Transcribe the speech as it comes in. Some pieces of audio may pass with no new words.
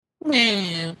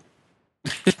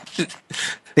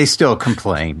They still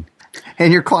complain.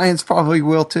 And your clients probably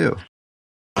will too.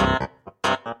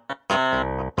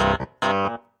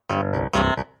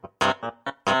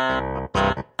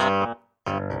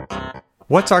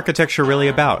 What's architecture really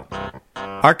about?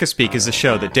 Archispeak is a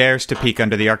show that dares to peek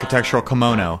under the architectural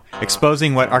kimono,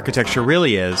 exposing what architecture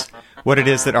really is, what it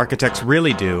is that architects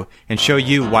really do, and show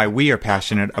you why we are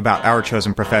passionate about our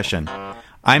chosen profession.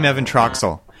 I'm Evan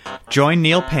Troxel. Join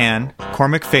Neil Pan,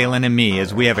 Cormac Phelan, and me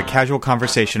as we have a casual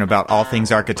conversation about all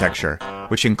things architecture,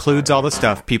 which includes all the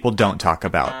stuff people don't talk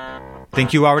about.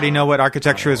 Think you already know what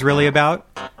architecture is really about?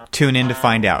 Tune in to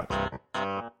find out.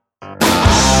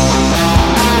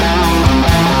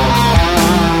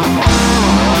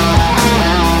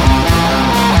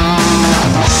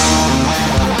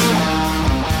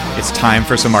 It's time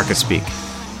for some Archispeak.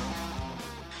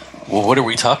 Well, what are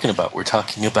we talking about? We're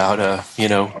talking about,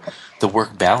 the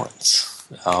work balance.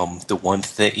 The one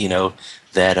thing,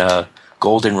 that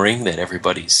golden ring that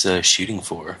everybody's shooting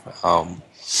for.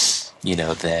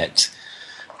 That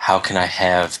how can I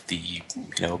have the,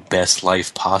 best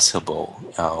life possible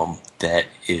that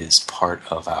is part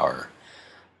of our,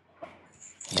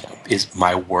 is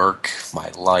my work,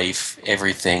 my life,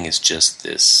 everything is just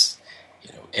this,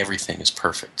 everything is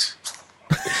perfect.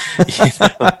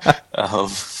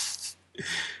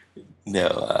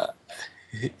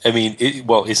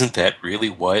 Isn't that really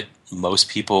what most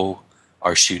people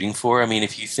are shooting for? I mean,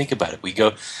 if you think about it, we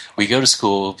go to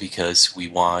school because we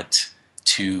want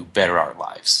to better our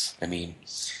lives. I mean,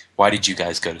 why did you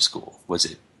guys go to school? Was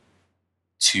it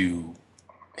to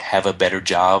have a better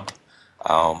job?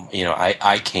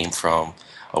 I came from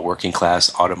a working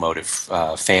class automotive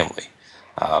family.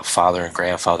 Father and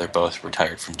grandfather both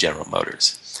retired from General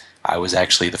Motors. I was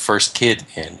actually the first kid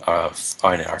in our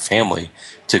family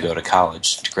to go to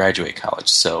college, to graduate college.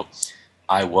 So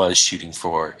I was shooting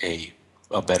for a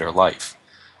better life.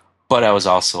 But I was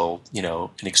also, an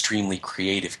extremely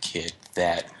creative kid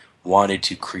that wanted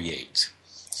to create.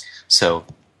 So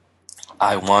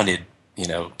I wanted,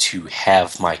 to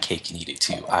have my cake and eat it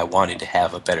too. I wanted to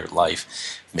have a better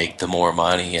life, make the more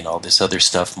money and all this other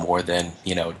stuff more than,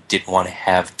 didn't want to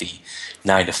have the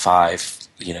 9 to 5,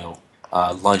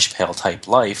 lunch pail type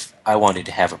life. I wanted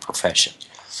to have a profession.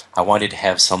 I wanted to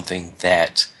have something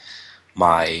that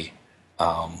my,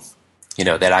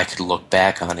 that I could look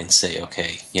back on and say,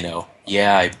 okay,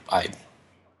 I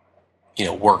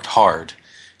worked hard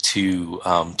to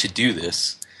do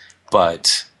this,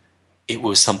 but it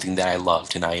was something that I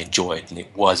loved and I enjoyed, and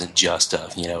it wasn't just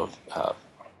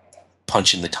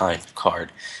punching the time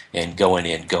card and going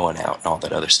in, going out, and all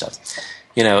that other stuff,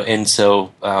 and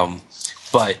so,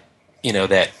 but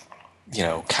that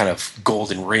kind of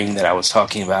golden ring that I was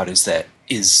talking about is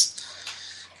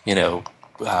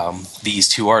these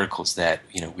two articles that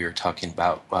we were talking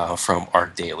about from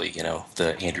Arc Daily,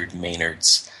 the Andrew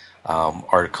Maynard's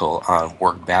article on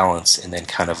work balance, and then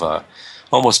kind of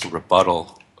almost a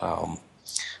rebuttal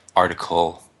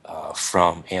article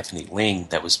from Anthony Ling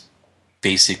that was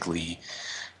basically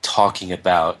talking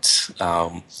about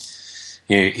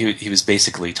he was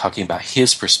basically talking about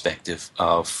his perspective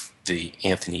of the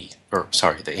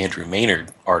Andrew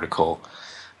Maynard article,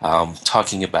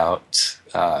 talking about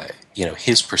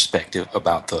his perspective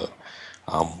about the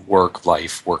work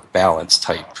balance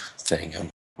type thing.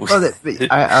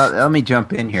 Let me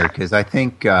jump in here because I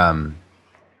think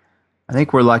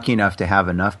we're lucky enough to have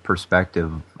enough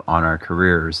perspective on our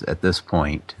careers at this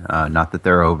point. Not that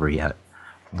they're over yet,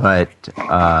 but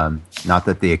not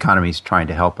that the economy's trying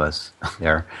to help us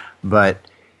there. But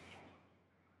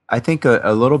I think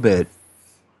a little bit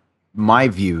my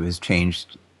view has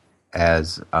changed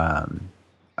as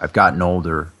I've gotten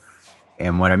older.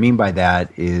 And what I mean by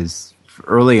that is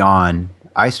early on,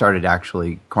 I started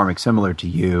actually, Cormac, similar to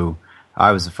you.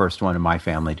 I was the first one in my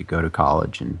family to go to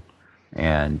college, and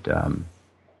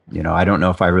I don't know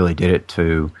if I really did it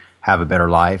to have a better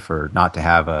life or not to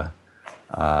have the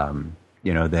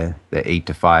 8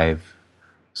 to 5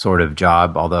 sort of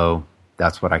job. Although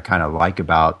that's what I kind of like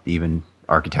about even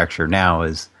architecture now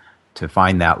is to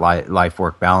find that life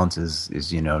work balance is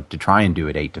to try and do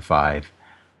it 8 to 5.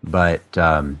 But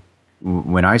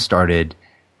when I started,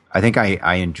 I think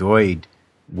I enjoyed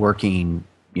working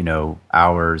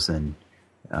hours, and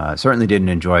certainly didn't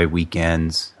enjoy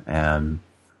weekends.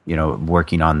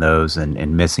 Working on those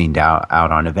and missing out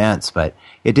on events, but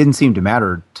it didn't seem to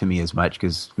matter to me as much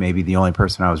because maybe the only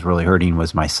person I was really hurting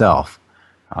was myself.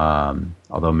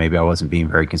 Although maybe I wasn't being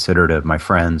very considerate of my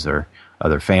friends or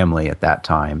other family at that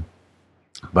time.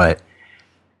 But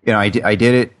I did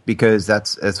it because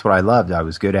that's what I loved. I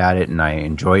was good at it and I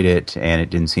enjoyed it, and it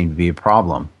didn't seem to be a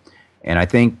problem. And I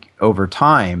think over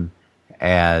time,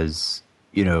 as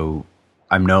you know,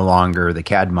 I'm no longer the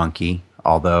CAD monkey,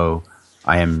 although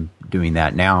I am doing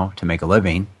that now to make a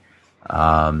living.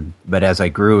 But as I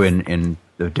grew in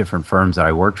the different firms that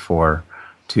I worked for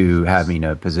to having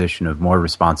a position of more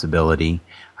responsibility,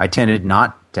 I tended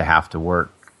not to have to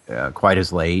work quite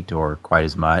as late or quite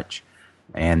as much.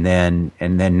 And then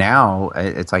now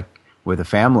it's like with a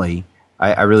family,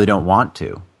 I really don't want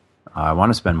to. I want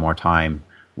to spend more time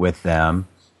with them,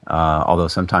 although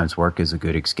sometimes work is a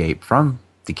good escape from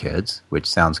the kids, which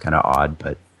sounds kind of odd,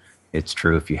 but it's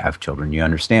true. If you have children, you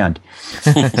understand.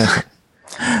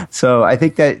 So I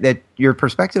think that your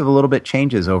perspective a little bit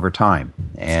changes over time,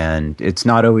 and it's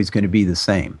not always going to be the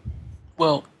same.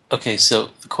 Well, okay, so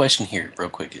the question here, real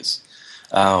quick, is,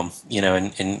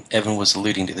 and Evan was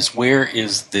alluding to this, where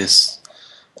is this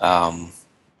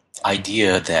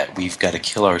idea that we've got to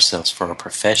kill ourselves for our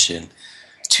profession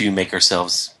to make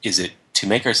ourselves, is it to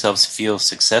make ourselves feel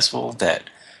successful that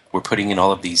we're putting in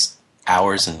all of these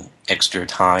hours and extra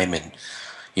time and,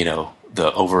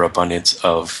 the overabundance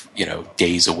of,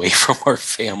 days away from our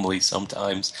family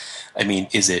sometimes? I mean,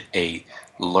 is it a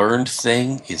learned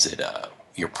thing? Is it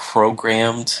you're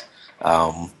programmed?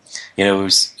 I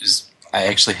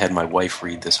actually had my wife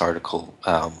read this article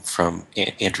from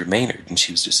Andrew Maynard, and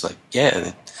she was just like, yeah,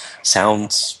 it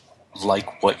sounds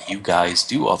like what you guys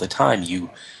do all the time. She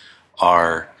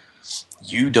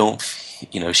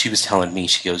was telling me,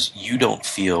 she goes, you don't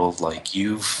feel like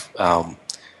you've,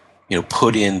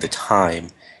 put in the time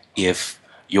if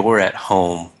you're at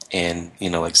home and,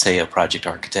 like say a project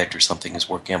architect or something is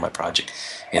working on my project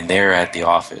and they're at the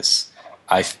office.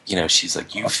 She's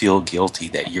like, you feel guilty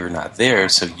that you're not there.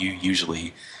 So you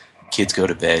usually, kids go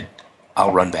to bed,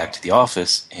 I'll run back to the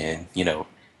office and,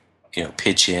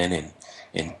 pitch in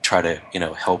and try to,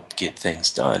 help get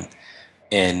things done.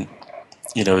 And,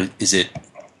 is it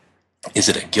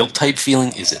a guilt type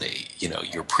feeling? Is it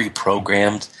you're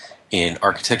pre-programmed in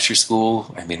architecture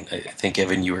school? I mean, I think,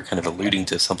 Evan, you were kind of alluding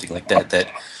to something like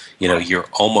that, you're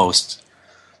almost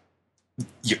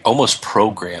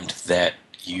programmed that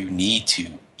you need to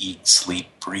eat, sleep,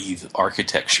 breathe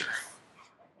architecture,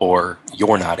 or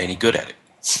you're not any good at it.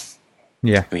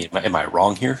 Yeah. I mean, am I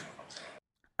wrong here?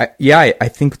 I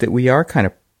think that we are kind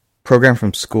of programmed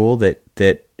from school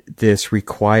that this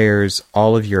requires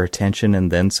all of your attention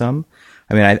and then some.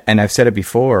 I mean, I've said it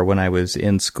before, when I was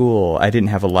in school, I didn't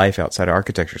have a life outside of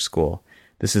architecture school.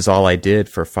 This is all I did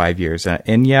for 5 years.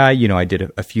 And yeah, I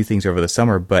did a few things over the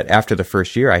summer, but after the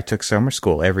first year, I took summer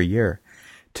school every year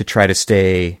to try to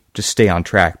stay on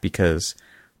track, because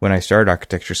when I started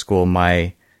architecture school,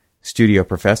 my studio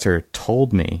professor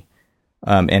told me,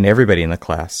 and everybody in the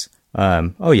class,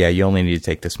 oh yeah, you only need to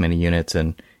take this many units,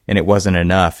 and it wasn't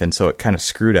enough. And so it kind of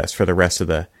screwed us for the rest of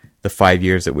the 5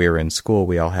 years that we were in school.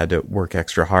 We all had to work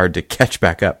extra hard to catch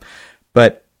back up.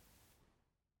 But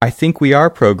I think we are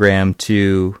programmed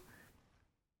to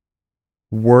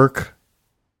work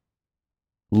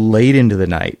late into the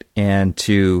night and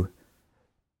to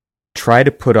try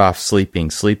to put off sleeping.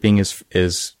 Sleeping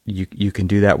is you can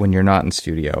do that when you're not in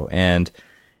studio. And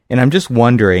I'm just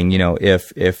wondering,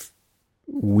 if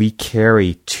we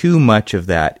carry too much of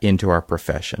that into our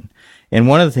profession. And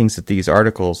one of the things that these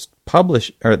articles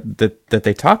publish, or that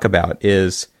they talk about,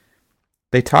 is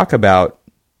they talk about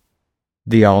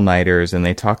the all-nighters, and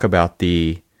they talk about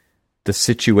the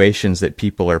situations that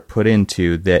people are put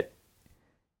into that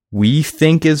we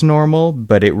think is normal,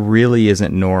 but it really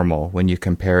isn't normal when you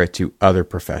compare it to other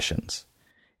professions.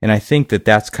 And I think that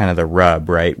that's kind of the rub,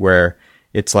 right? Where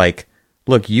it's like,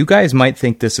 look, you guys might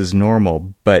think this is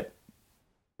normal, but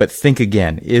think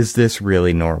again, is this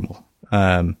really normal?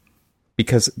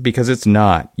 Because it's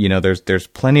not. There's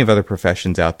plenty of other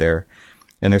professions out there,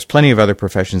 and there's plenty of other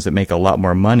professions that make a lot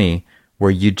more money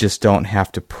where you just don't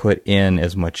have to put in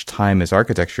as much time as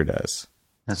architecture does.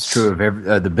 That's true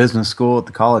of the business school at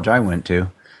the college I went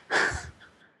to.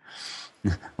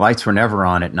 Lights were never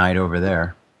on at night over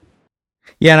there.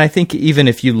 Yeah, and I think even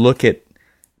if you look at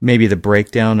maybe the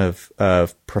breakdown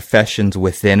of professions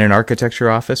within an architecture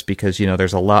office, because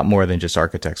there's a lot more than just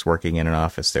architects working in an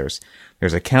office. There's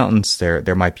accountants,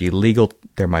 there might be legal,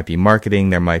 there might be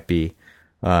marketing, there might be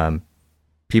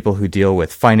people who deal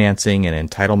with financing and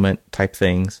entitlement type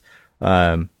things.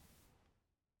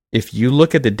 If you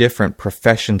look at the different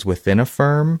professions within a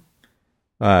firm,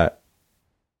 the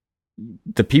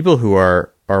people who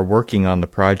are working on the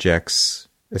projects,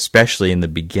 especially in the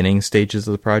beginning stages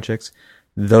of the projects,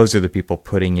 those are the people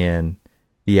putting in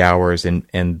the hours,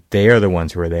 and they are the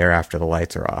ones who are there after the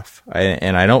lights are off.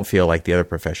 And I don't feel like the other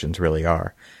professions really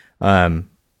are.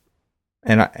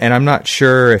 And I'm not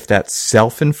sure if that's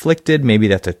self-inflicted. Maybe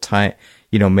that's a time,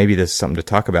 maybe there's something to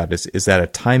talk about. Is that a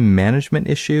time management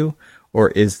issue, or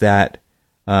is that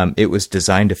it was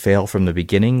designed to fail from the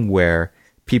beginning, where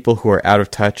people who are out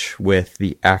of touch with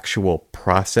the actual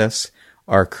process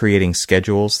are creating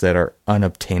schedules that are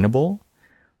unobtainable?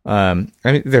 I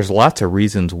mean, there's lots of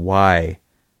reasons why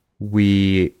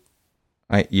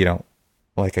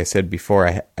like I said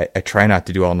before, I try not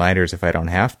to do all-nighters if I don't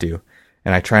have to.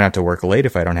 And I try not to work late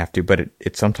if I don't have to, but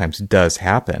it sometimes does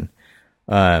happen.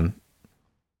 Maybe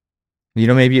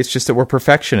it's just that we're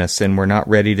perfectionists and we're not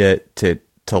ready to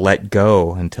let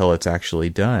go until it's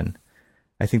actually done.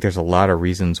 I think there's a lot of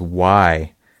reasons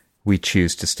why we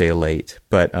choose to stay late,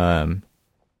 but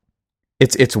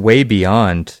it's way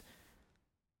beyond.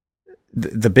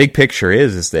 The big picture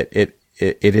is that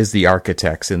it is the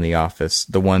architects in the office,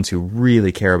 the ones who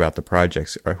really care about the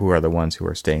projects, who are the ones who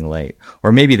are staying late.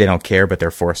 Or maybe they don't care, but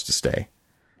they're forced to stay.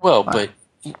 Well, but,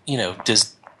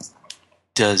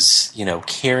 does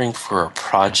caring for a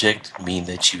project mean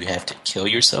that you have to kill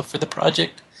yourself for the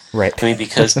project? Right. I mean,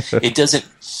 because it doesn't,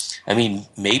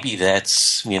 maybe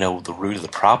that's, the root of the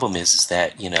problem is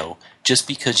that, just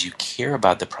because you care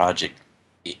about the project,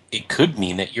 it could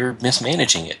mean that you're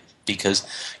mismanaging it, because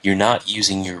you're not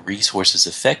using your resources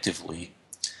effectively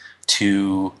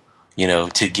to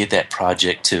get that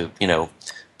project to,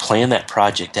 plan that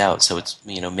project out. So it's,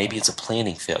 maybe it's a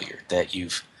planning failure that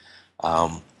you've,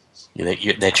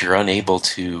 that you're unable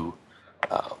to,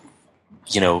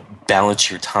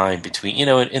 balance your time between,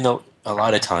 a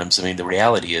lot of times, the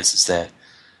reality is that,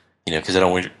 because I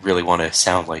don't really want to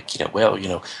sound like, the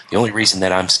only reason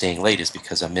that I'm staying late is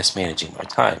because I'm mismanaging my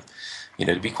time.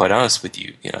 To be quite honest with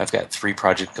you, I've got 3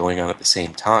 projects going on at the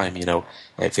same time,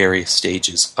 at various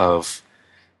stages of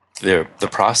the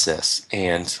process.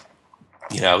 And,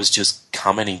 I was just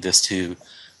commenting this to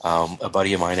a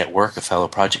buddy of mine at work, a fellow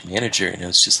project manager, and it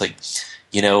was just like,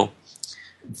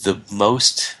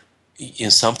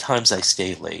 sometimes I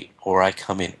stay late or I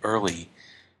come in early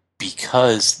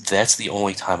because that's the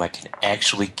only time I can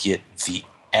actually get the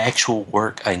actual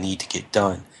work I need to get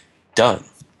done.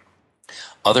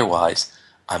 Otherwise,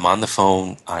 I'm on the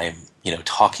phone, I'm,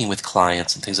 talking with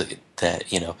clients and things like that,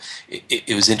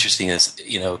 it was interesting as,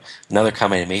 another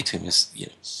comment I made to him is,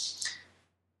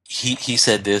 he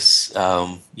said this,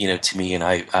 to me, and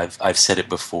I've said it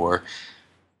before.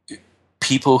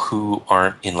 People who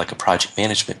aren't in like a project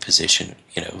management position,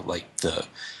 like the,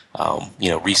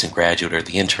 recent graduate or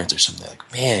the interns or something,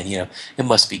 like, man, it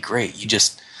must be great. You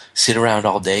just sit around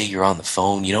all day, you're on the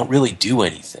phone, you don't really do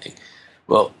anything.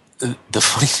 Well, the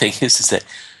funny thing is that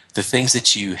the things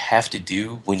that you have to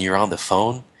do when you're on the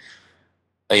phone,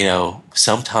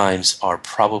 sometimes are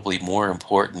probably more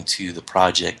important to the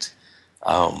project,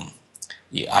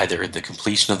 either the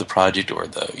completion of the project or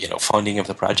the, funding of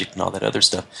the project and all that other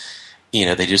stuff.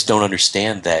 They just don't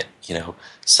understand that,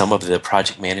 some of the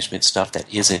project management stuff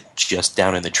that isn't just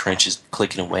down in the trenches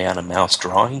clicking away on a mouse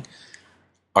drawing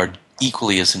are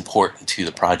equally as important to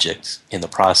the project in the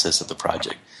process of the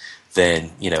project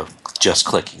than, just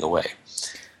clicking away.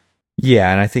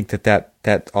 Yeah, and I think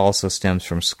that also stems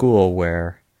from school,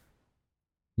 where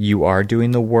you are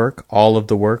doing the work, all of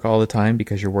the work all the time,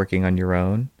 because you're working on your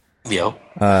own. Yeah.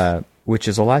 Which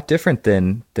is a lot different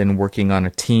than working on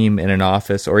a team in an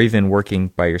office, or even working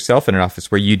by yourself in an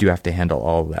office where you do have to handle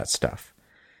all of that stuff.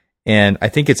 And I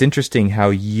think it's interesting how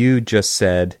you just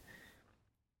said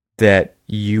that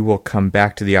you will come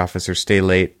back to the office or stay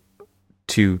late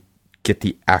to get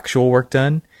the actual work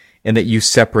done, and that you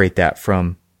separate that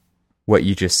from what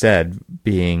you just said,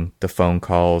 being the phone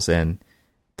calls and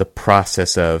the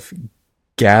process of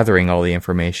gathering all the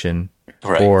information,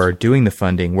 right, or doing the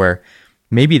funding, where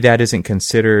maybe that isn't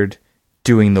considered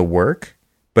doing the work,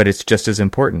 but it's just as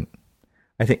important.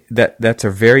 I think that's a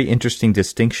very interesting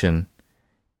distinction.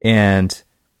 And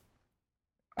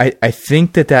I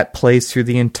think that plays through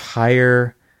the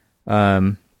entire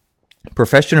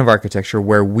profession of architecture,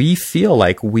 where we feel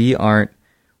like we aren't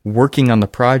working on the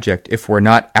project if we're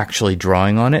not actually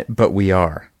drawing on it, but we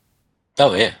are.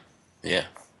 Oh, yeah. Yeah.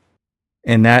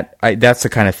 And that's the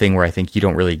kind of thing where I think you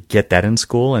don't really get that in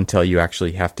school until you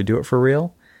actually have to do it for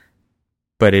real.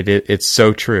 But it's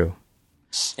so true.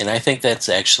 And I think that's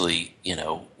actually,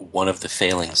 one of the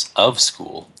failings of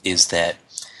school is that,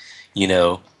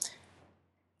 and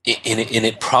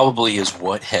it probably is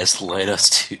what has led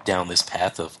us down this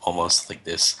path of almost like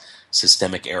this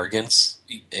systemic arrogance,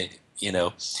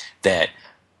 that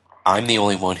I'm the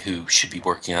only one who should be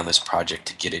working on this project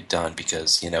to get it done,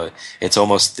 because, it's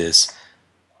almost this,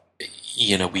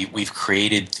 we've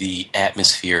created the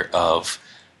atmosphere of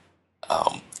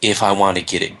if I want to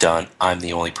get it done, I'm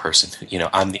the only person,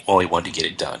 I'm the only one to get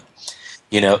it done.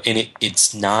 And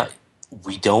it's not,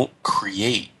 we don't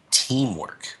create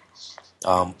teamwork.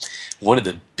 One of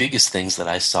the biggest things that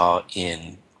I saw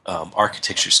in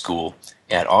architecture school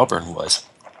at Auburn was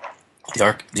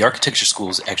the architecture school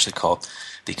is actually called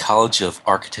the College of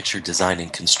Architecture, Design,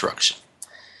 and Construction.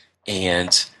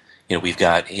 And we've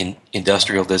got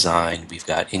industrial design, we've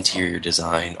got interior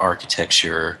design,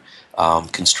 architecture,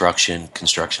 construction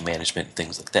management,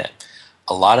 things like that.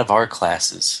 A lot of our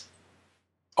classes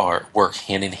work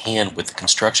hand in hand with the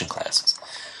construction classes,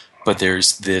 but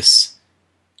there's this,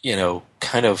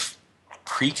 kind of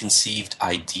preconceived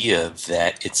idea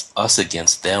that it's us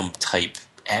against them type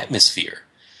atmosphere.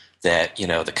 That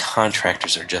the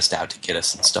contractors are just out to get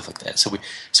us and stuff like that.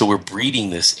 So we're breeding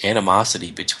this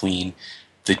animosity between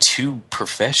the two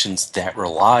professions that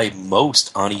rely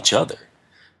most on each other.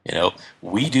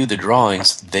 We do the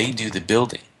drawings, they do the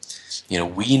building.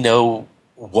 We know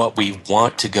what we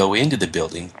want to go into the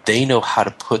building. They know how to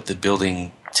put the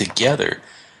building together.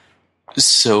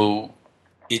 So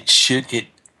it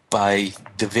by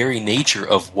the very nature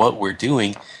of what we're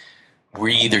doing,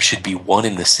 we either should be one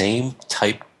and the same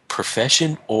type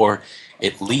profession, or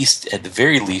at the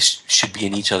very least should be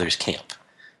in each other's camp,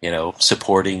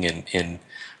 supporting and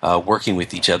working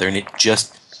with each other. And it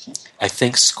just, I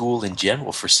think school in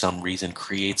general for some reason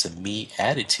creates a me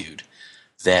attitude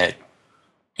that,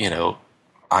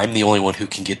 I'm the only one who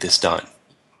can get this done.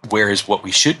 Whereas what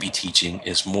we should be teaching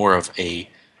is more of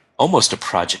almost a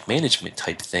project management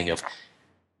type thing of,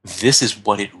 this is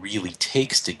what it really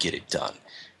takes to get it done.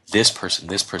 This person,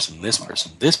 this person, this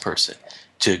person, this person,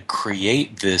 to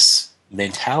create this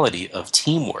mentality of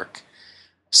teamwork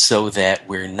so that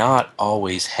we're not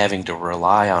always having to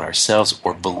rely on ourselves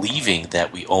or believing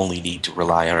that we only need to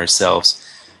rely on ourselves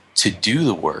to do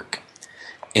the work,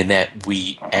 and that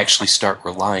we actually start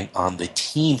relying on the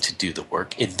team to do the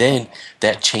work. And then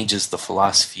that changes the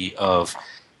philosophy of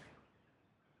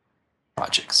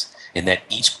projects, and that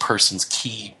each person's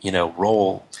key,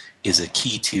 role is a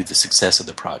key to the success of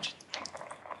the project.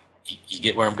 You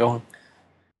get where I'm going?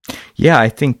 Yeah, I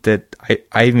think that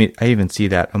I even see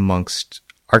that amongst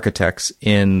architects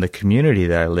in the community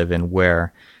that I live in,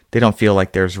 where they don't feel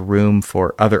like there's room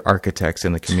for other architects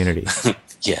in the community.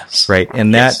 Yes. Right.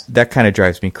 And yes. that kind of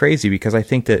drives me crazy, because I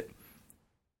think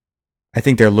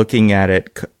they're looking at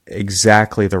it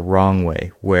exactly the wrong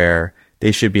way, where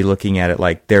they should be looking at it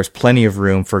like there's plenty of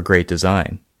room for great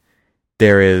design.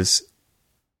 There is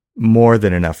more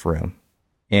than enough room,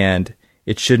 and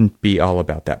it shouldn't be all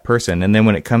about that person. And then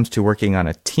when it comes to working on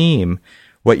a team,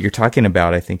 what you're talking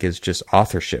about, I think, is just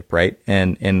authorship, right?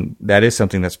 And that is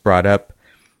something that's brought up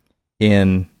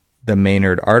in the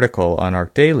Maynard article on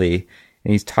Arc Daily.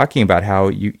 And he's talking about how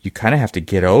you kind of have to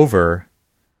get over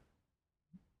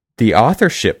the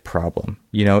authorship problem.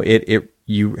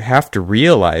 You have to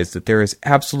realize that there is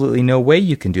absolutely no way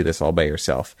you can do this all by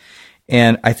yourself.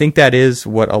 And I think that is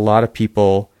what a lot of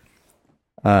people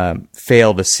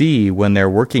fail to see when they're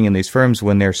working in these firms,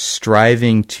 when they're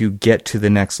striving to get to the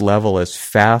next level as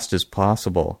fast as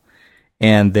possible.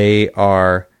 And they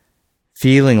are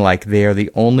feeling like they are the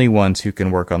only ones who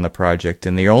can work on the project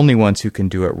and the only ones who can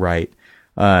do it right.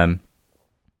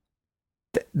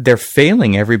 They're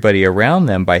failing everybody around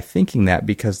them by thinking that,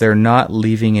 because they're not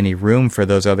leaving any room for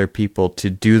those other people to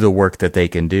do the work that they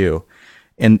can do.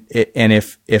 And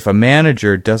if a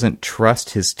manager doesn't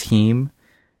trust his team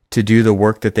to do the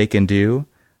work that they can do,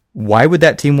 why would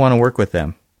that team want to work with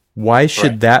them? Why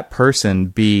should that person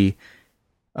be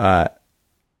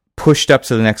pushed up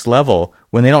to the next level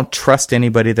when they don't trust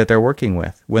anybody that they're working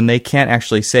with? When they can't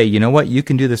actually say, you know what, you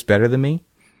can do this better than me,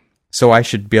 so I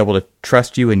should be able to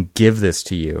trust you and give this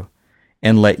to you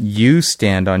and let you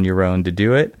stand on your own to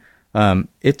do it.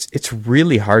 It's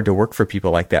really hard to work for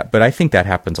people like that. But I think that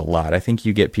happens a lot. I think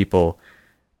you get people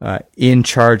in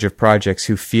charge of projects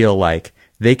who feel like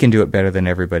they can do it better than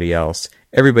everybody else.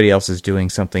 Everybody else is doing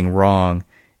something wrong,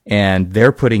 and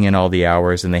they're putting in all the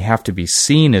hours, and they have to be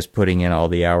seen as putting in all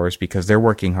the hours because they're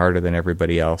working harder than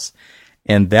everybody else.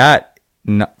 And that,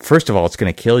 first of all, it's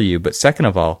going to kill you. But second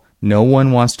of all, no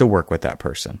one wants to work with that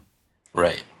person.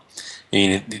 Right. I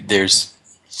mean,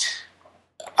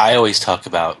 I always talk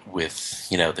about with,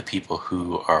 the people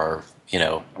who are,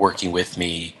 working with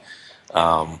me,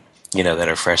 that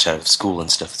are fresh out of school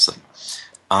and stuff. It's like,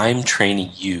 I'm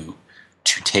training you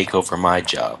to take over my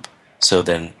job. So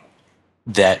then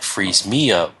that frees me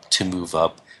up to move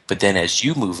up. But then as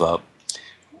you move up,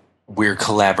 we're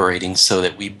collaborating so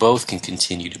that we both can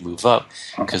continue to move up.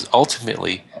 Because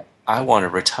ultimately, I want to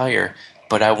retire,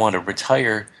 but I want to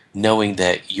retire knowing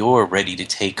that you're ready to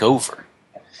take over.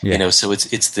 Yeah. You know, so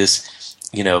it's this,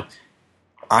 you know,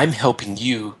 I'm helping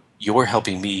you, you're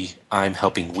helping me, I'm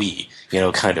helping we, you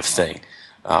know, kind of thing.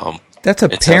 That's a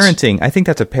It sounds- parenting. I think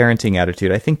that's a parenting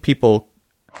attitude. I think people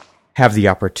have the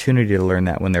opportunity to learn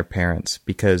that when they're parents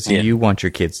because Yeah. you want your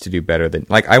kids to do better than,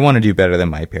 like, I want to do better than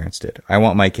my parents did. I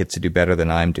want my kids to do better than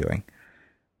I'm doing.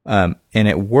 And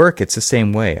at work, it's the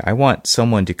same way. I want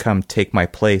someone to come take my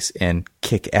place and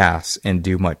kick ass and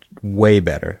do way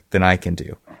better than I can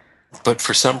do. But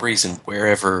for some reason,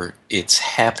 wherever it's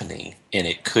happening, and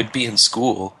it could be in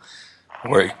school,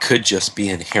 or it could just be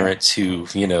inherent to,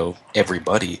 you know,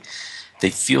 everybody, they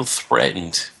feel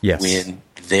threatened Yes. when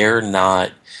they're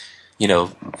not, you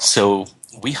know. So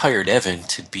we hired Evan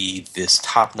to be this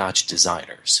top-notch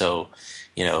designer. So,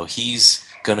 you know, he's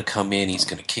going to come in, he's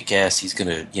going to kick ass, he's going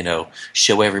to, you know,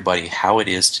 show everybody how it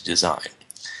is to design.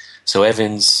 So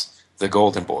Evan's the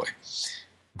golden boy.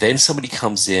 Then somebody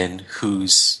comes in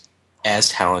who's as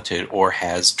talented or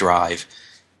has drive.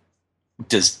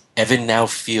 Does Evan now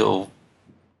feel,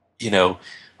 you know,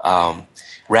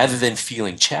 rather than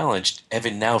feeling challenged,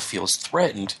 Evan now feels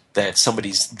threatened that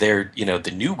somebody's there, you know,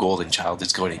 the new golden child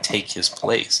is going to take his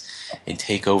place and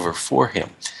take over for him.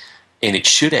 And it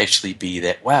should actually be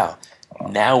that, wow,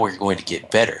 now we're going to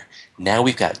get better. Now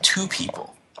we've got two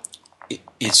people.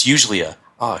 It's usually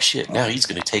oh shit, now he's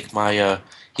going to take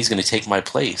my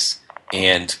place.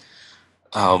 And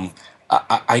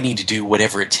I need to do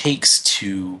whatever it takes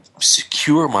to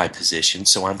secure my position,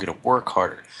 so I'm going to work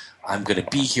harder. I'm going to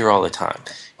be here all the time.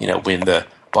 You know, when the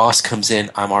boss comes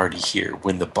in, I'm already here.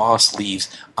 When the boss leaves,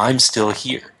 I'm still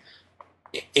here.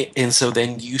 And so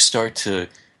then you start to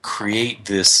create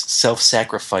this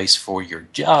self-sacrifice for your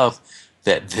job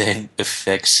that then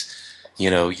affects, you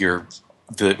know,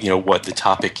 what the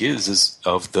topic is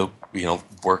of the, you know,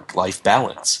 work-life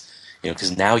balance. You know,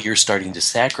 because now you're starting to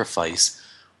sacrifice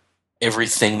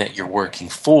everything that you're working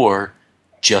for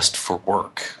just for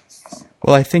work.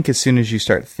 Well, I think as soon as you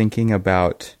start thinking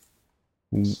about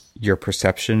your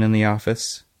perception in the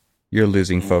office, you're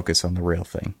losing focus on the real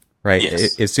thing, right?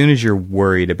 Yes. As soon as you're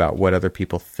worried about what other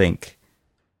people think,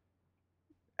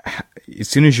 as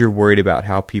soon as you're worried about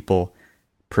how people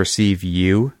perceive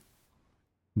you,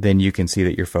 then you can see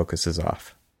that your focus is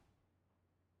off.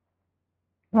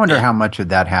 I wonder how much of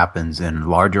that happens in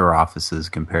larger offices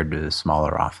compared to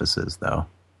smaller offices, though.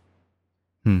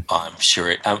 I'm sure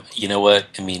it. You know what?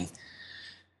 I mean,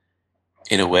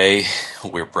 in a way,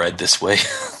 we're bred this way.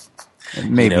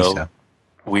 Maybe you know, so.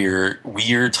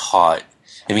 We're taught.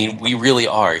 I mean, we really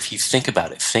are. If you think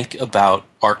about it, think about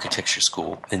architecture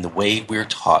school and the way we're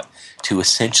taught to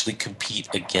essentially compete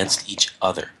against each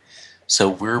other. So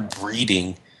we're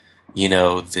breeding, you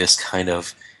know, this kind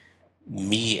of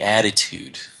me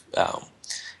attitude.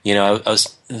 You know, I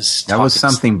was That was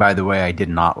something, by the way, I did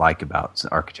not like about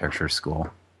architecture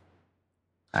school.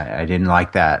 I didn't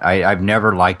like that. I've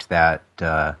never liked that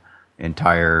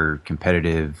entire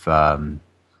competitive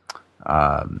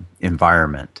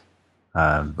environment.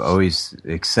 I've always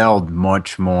excelled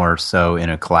much more so in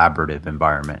a collaborative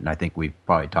environment, and I think we've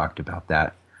probably talked about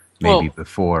that maybe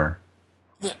before.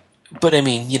 But I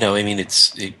mean, you know, I mean,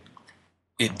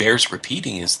 it bears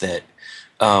repeating is that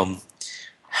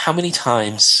how many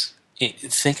times,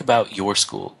 think about your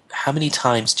school, how many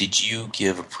times did you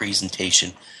give a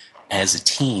presentation as a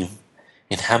team,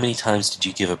 and how many times did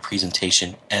you give a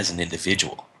presentation as an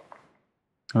individual?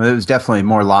 Well, it was definitely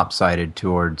more lopsided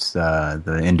towards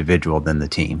the individual than the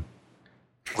team.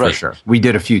 For Right. sure. We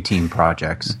did a few team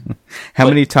projects. How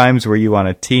many times were you on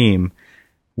a team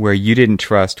where you didn't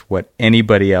trust what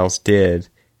anybody else did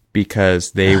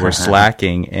because they were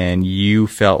slacking and you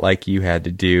felt like you had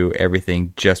to do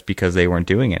everything just because they weren't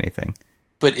doing anything?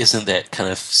 But isn't that kind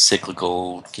of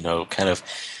cyclical, you know, kind of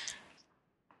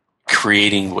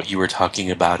creating what you were talking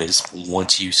about is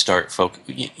once you start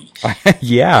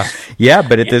Yeah,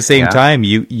 but at the same time,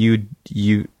 you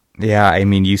I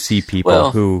mean, you see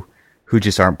people who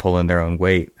just aren't pulling their own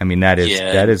weight. I mean, that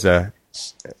is a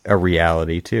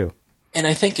reality too. And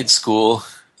I think in school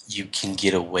you can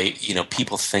get away, you know,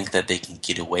 people think that they can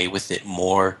get away with it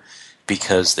more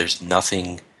because there's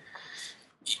nothing,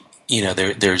 you know,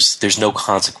 there's no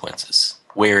consequences.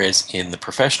 Whereas in the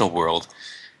professional world,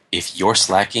 if you're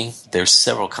slacking, there's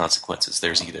several consequences.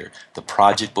 There's either the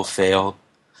project will fail,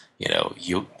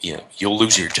 you'll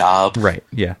lose your job. Right.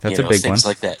 Yeah, that's a big one. Things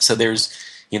like that. So there's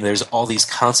all these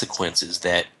consequences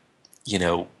that,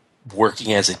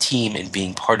 working as a team and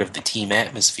being part of the team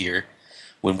atmosphere,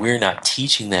 when we're not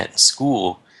teaching that in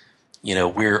school,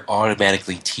 we're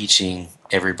automatically teaching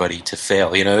everybody to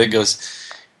fail. It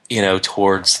goes,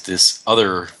 towards this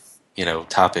other,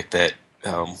 topic that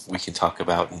we can talk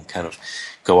about and kind of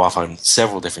go off on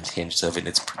several different tangents of it. And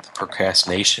it's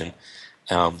procrastination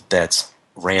that's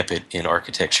rampant in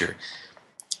architecture.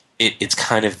 It's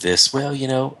kind of this, well,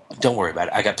 don't worry about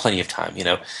it. I got plenty of time.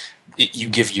 You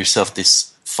give yourself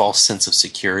this false sense of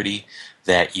security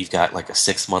that you've got like a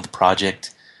 6-month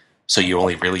project, so you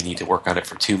only really need to work on it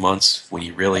for 2 months, when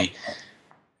you really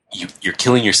you're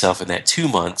killing yourself in that 2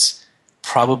 months,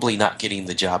 probably not getting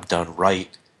the job done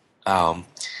right,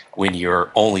 when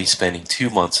you're only spending 2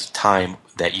 months of time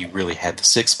that you really had the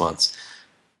 6 months.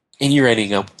 And you're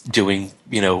ending up doing,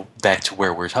 back to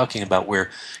where we're talking about,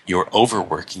 where you're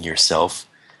overworking yourself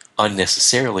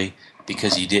unnecessarily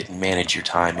because you didn't manage your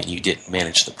time and you didn't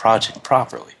manage the project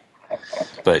properly.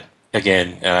 But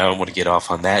again, I don't want to get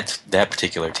off on that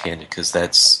particular tangent, because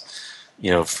that's,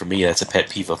 for me, that's a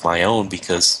pet peeve of my own,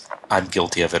 because I'm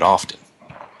guilty of it often.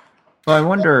 Well, I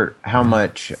wonder how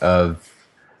much of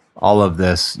all of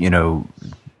this,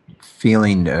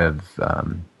 feeling of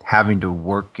having to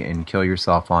work and kill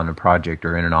yourself on a project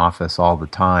or in an office all the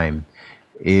time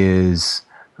is,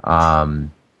 I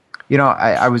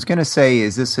was going to say,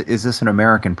 is this an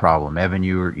American problem? Evan,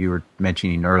 you were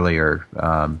mentioning earlier,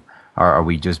 are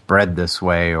we just bred this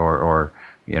way, or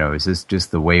is this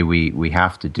just the way we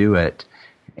have to do it?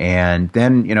 And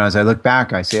then, as I look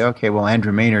back, I say, okay, well,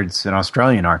 Andrew Maynard's an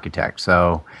Australian architect,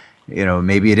 so,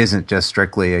 maybe it isn't just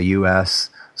strictly a U.S.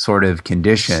 sort of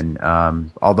condition.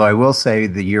 Although I will say,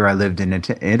 the year I lived in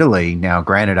Italy, now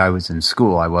granted I was in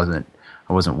school, I wasn't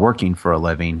working for a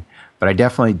living, but I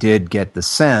definitely did get the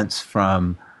sense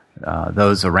from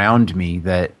those around me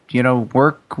that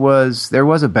there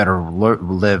was a better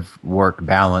live-work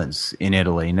balance in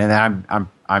Italy. And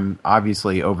I'm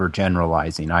obviously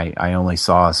overgeneralizing. I only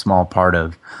saw a small part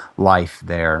of life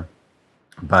there,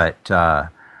 but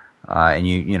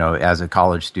and as a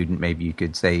college student, maybe you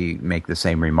could make the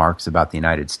same remarks about the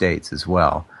United States as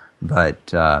well.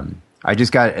 But I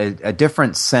just got a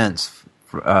different sense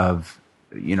of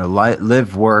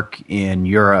live work in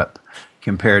Europe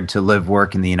compared to live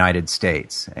work in the United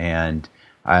States. And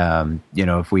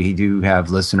if we do have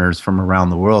listeners from around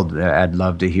the world, I'd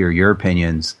love to hear your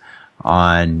opinions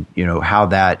on how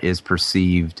that is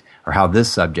perceived, or how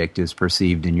this subject is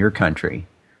perceived in your country.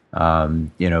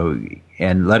 And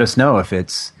let us know if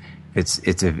it's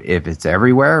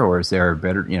everywhere, or is there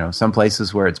better, some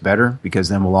places where it's better, because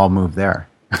then we'll all move there.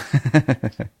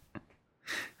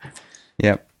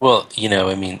 Yep. Well,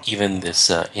 even this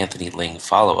Anthony Ling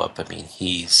follow-up,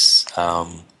 he's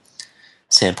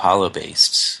San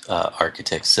Paulo-based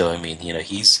architect, so,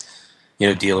 he's,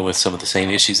 dealing with some of the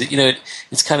same issues.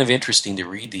 It's kind of interesting to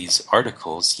read these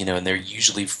articles, and they're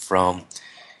usually from,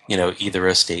 either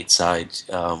a stateside,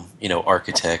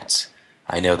 architect.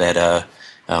 I know that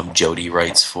Jody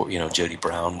writes for, Jody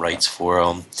Brown writes for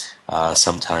them.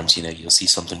 Sometimes, you'll see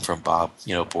something from Bob,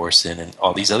 Borson, and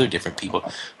all these other different people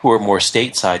who are more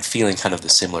stateside, feeling kind of the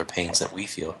similar pains that we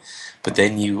feel. But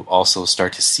then you also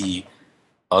start to see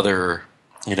other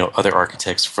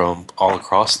architects from all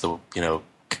across the,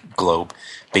 globe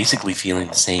basically feeling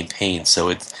the same pain. So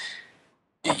it's,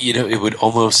 it would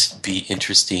almost be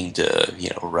interesting to,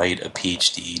 write a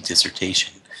PhD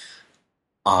dissertation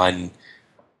on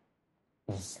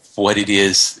what it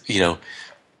is,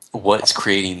 what's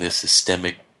creating this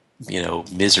systemic,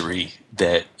 misery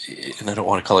that, and I don't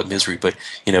want to call it misery, but,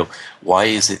 why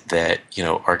is it that,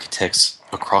 architects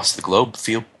across the globe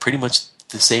feel pretty much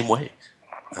the same way?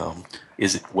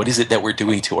 What is it that we're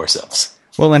doing to ourselves?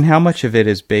 Well, and how much of it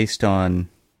is based on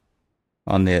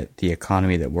the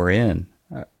economy that we're in?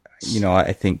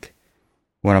 I think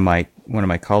one of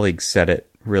my colleagues said it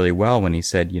really well when he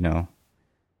said,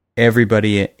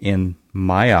 everybody in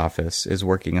my office is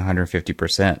working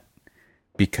 150%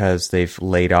 because they've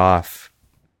laid off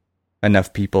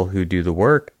enough people who do the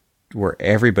work where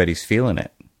everybody's feeling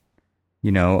it.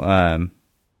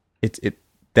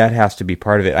 That has to be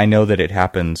part of it. I know that it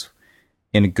happens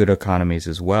in good economies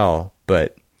as well,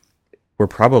 but we're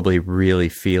probably really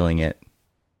feeling it,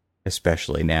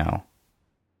 especially now.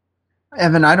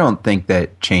 Evan, I don't think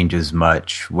that changes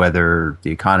much whether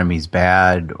the economy's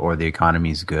bad or the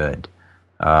economy's good.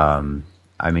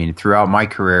 Throughout my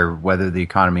career, whether the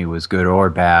economy was good or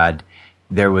bad,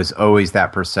 there was always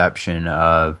that perception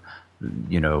of,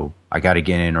 I got to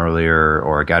get in earlier,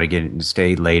 or I got to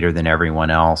stay later than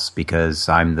everyone else because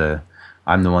I'm the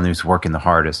one who's working the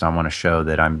hardest. I want to show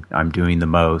that I'm doing the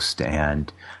most, and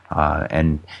at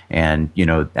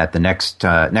the next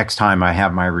time I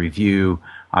have my review,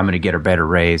 I'm going to get a better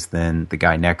raise than the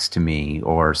guy next to me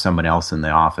or someone else in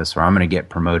the office, or I'm going to get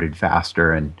promoted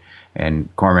faster.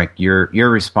 And Cormac, your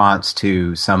response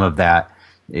to some of that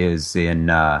is in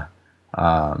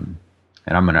And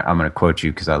I'm gonna quote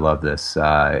you because I love this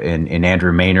in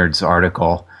Andrew Maynard's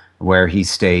article where he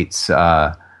states,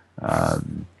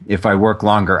 "If I work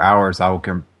longer hours, I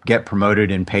will get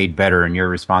promoted and paid better." And your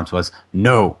response was,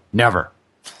 "No, never."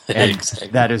 And Exactly.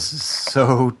 that is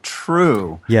so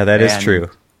true. Yeah, that is true.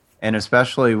 And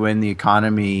especially when the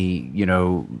economy,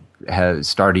 has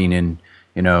starting in,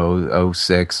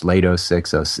 '06, late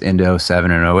 '06, into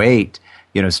 '07 and '08,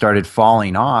 started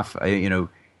falling off,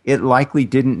 it likely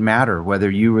didn't matter whether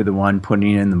you were the one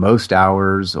putting in the most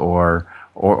hours or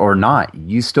not.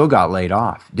 You still got laid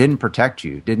off. Didn't protect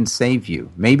you. Didn't save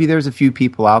you. Maybe there's a few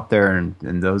people out there, and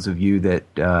those of you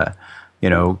that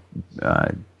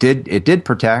did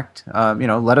protect.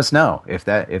 Let us know if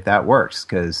that works,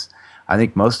 because I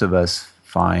think most of us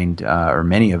find, or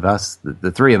many of us,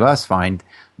 the three of us find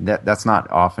that that's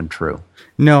not often true.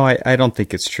 No, I don't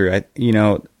think it's true.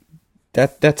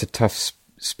 That's a tough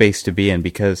space to be in,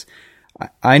 because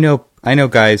I know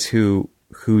guys who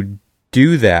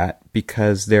do that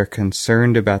because they're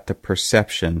concerned about the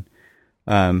perception,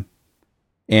 and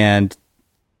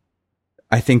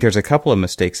I think there's a couple of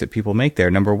mistakes that people make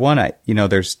there. Number one,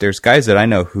 there's guys that I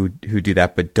know who do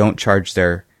that but don't charge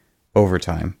their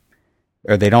overtime,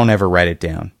 or they don't ever write it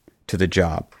down to the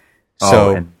job.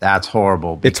 So and that's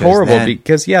horrible. It's horrible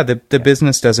because the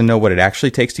business doesn't know what it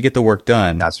actually takes to get the work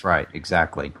done. That's right,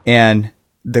 exactly. And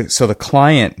so the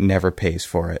client never pays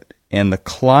for it. And the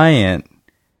client,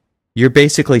 you're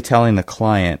basically telling the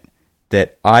client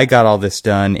that I got all this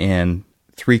done in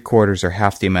 3/4 or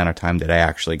half the amount of time that I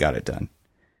actually got it done.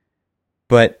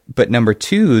 But number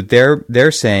two,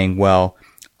 they're saying, well,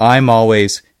 I'm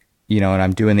always, and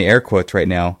I'm doing the air quotes right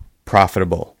now,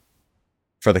 profitable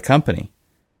for the company.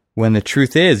 When the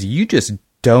truth is, you just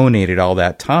donated all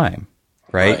that time,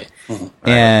 right? Right.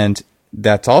 And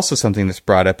that's also something that's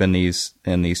brought up in these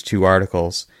two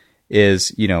articles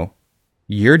is,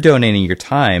 you're donating your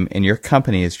time and your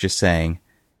company is just saying,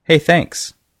 hey,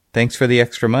 thanks for the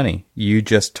extra money. You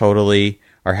just totally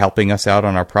are helping us out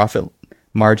on our profit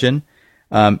margin.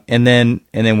 And then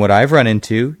what I've run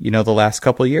into, the last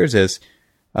couple of years is,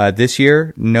 this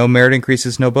year, no merit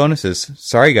increases, no bonuses.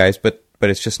 Sorry guys, but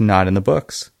it's just not in the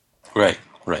books. Right.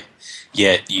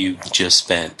 Yet you just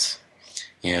spent,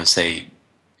 say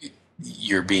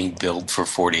you're being billed for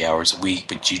 40 hours a week,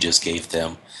 but you just gave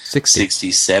them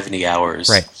 60, 70 hours.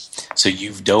 Right. So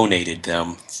you've donated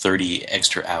them 30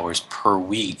 extra hours per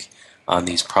week on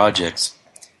these projects.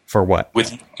 For what?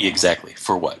 Exactly.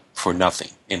 For what? For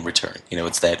nothing in return.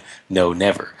 It's that no,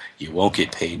 never. You won't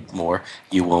get paid more.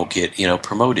 You won't get,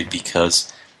 promoted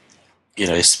because,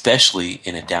 especially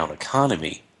in a down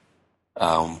economy,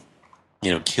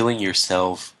 killing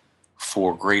yourself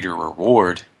for greater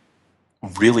reward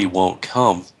really won't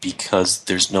come because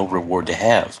there's no reward to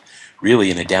have. Really,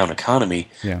 in a down economy,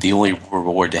 The only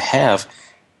reward to have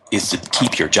is to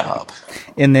keep your job.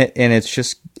 And it's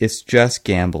just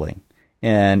gambling.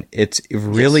 And it's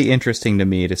really interesting to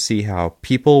me to see how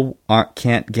people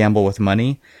can't gamble with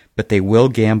money, but they will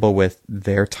gamble with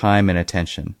their time and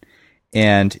attention.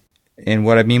 And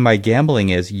what I mean by gambling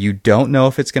is you don't know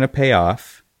if it's going to pay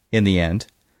off in the end.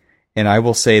 And I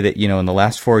will say that, in the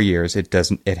last 4 years, it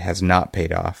has not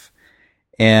paid off.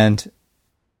 And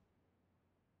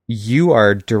you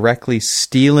are directly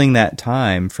stealing that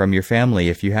time from your family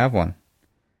if you have one.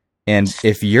 And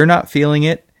if you're not feeling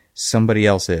it, somebody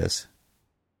else is.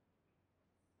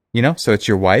 So it's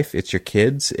your wife, it's your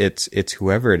kids, it's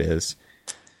whoever it is.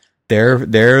 They're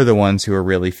the ones who are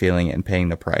really feeling it and paying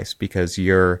the price because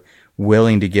you're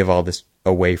willing to give all this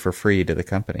away for free to the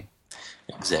company.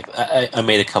 Exactly. I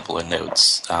made a couple of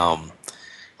notes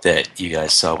that you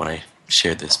guys saw when I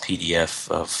shared this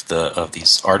PDF of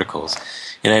these articles,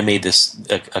 and I made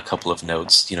a couple of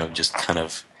notes, just kind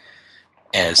of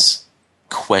as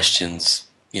questions,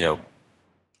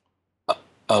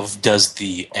 of does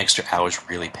the extra hours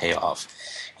really pay off?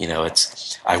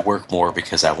 It's I work more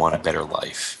because I want a better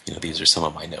life. These are some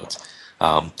of my notes.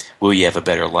 Will you have a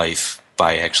better life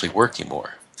by actually working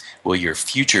more? Will your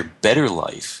future better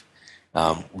life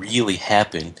really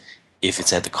happen if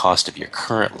it's at the cost of your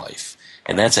current life?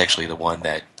 And that's actually the one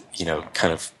that,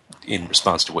 kind of in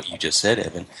response to what you just said,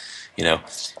 Evan,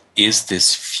 is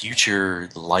this future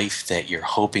life that you're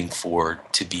hoping for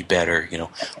to be better,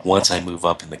 once I move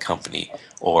up in the company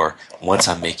or once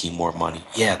I'm making more money,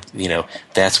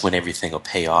 that's when everything will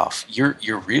pay off.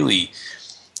 You're really,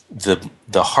 the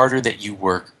harder that you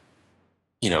work,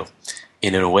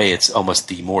 in a way, it's almost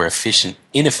the more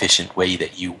inefficient way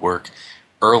that you work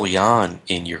early on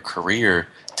in your career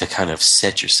to kind of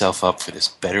set yourself up for this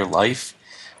better life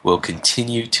will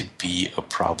continue to be a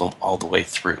problem all the way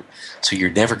through. So you're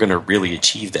never going to really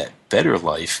achieve that better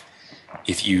life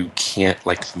if you can't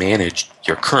like manage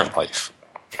your current life.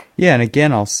 Yeah, and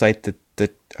again, I'll cite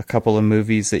a couple of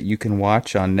movies that you can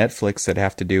watch on Netflix that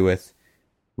have to do with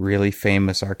really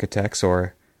famous architects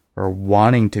or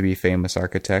wanting to be famous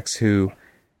architects who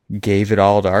gave it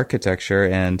all to architecture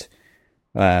and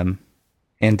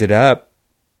ended up,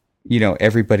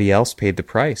 everybody else paid the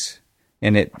price.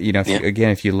 And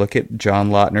if you look at John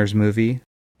Lautner's movie,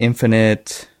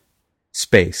 Infinite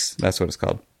Space, that's what it's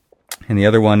called. And the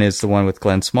other one is the one with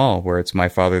Glenn Small, where it's My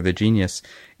Father the Genius,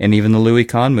 and even the Louis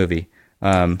Kahn movie,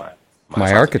 My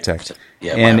Architect.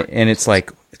 Yeah, and it's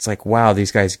like wow,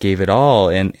 these guys gave it all,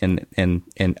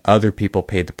 and other people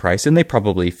paid the price, and they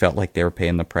probably felt like they were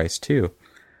paying the price too.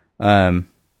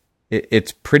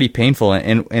 It's pretty painful,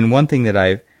 and one thing that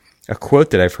a quote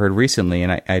that I've heard recently,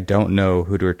 and I don't know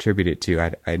who to attribute it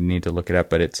to. I need to look it up,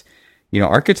 but it's,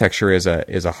 architecture is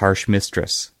a harsh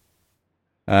mistress.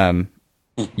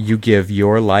 You give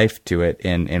your life to it,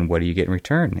 and what do you get in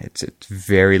return? It's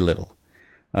very little.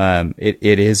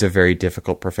 It is a very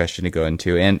difficult profession to go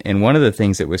into, and one of the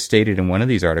things that was stated in one of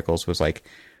these articles was like,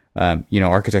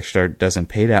 architecture doesn't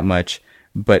pay that much,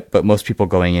 but most people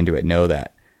going into it know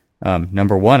that.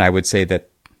 Number one, I would say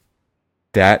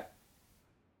that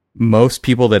most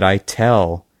people that I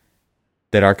tell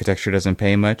that architecture doesn't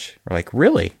pay much are like,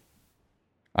 really?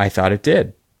 I thought it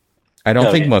did. I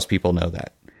don't think most people know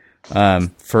that.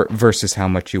 Versus how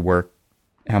much you work,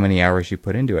 how many hours you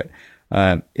put into it.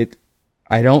 I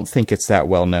don't think it's that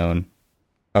well known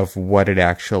of what it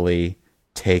actually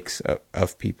takes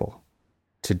of people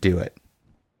to do it.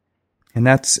 And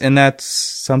that's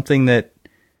something that,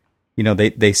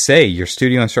 they say your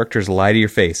studio instructors lie to your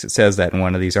face. It says that in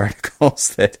one of these articles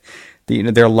that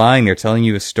they're lying. They're telling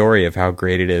you a story of how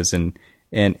great it is, and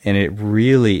it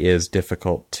really is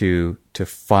difficult to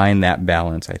find that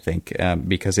balance, I think,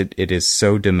 because it is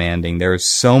so demanding. There is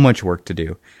so much work to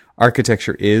do.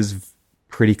 Architecture is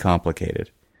pretty complicated.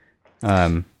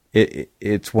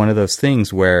 It's one of those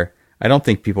things where I don't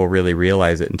think people really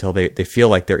realize it until they feel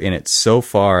like they're in it so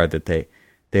far that they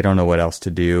don't know what else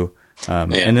to do.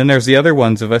 And then there's the other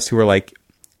ones of us who are like,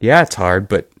 yeah, it's hard,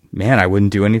 but man, I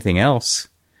wouldn't do anything else.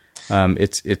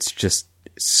 It's just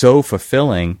so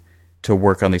fulfilling to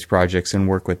work on these projects and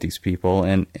work with these people.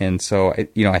 And so,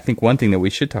 I think one thing that we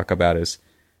should talk about is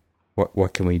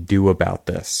what can we do about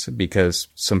this? Because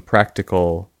some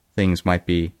practical things might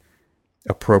be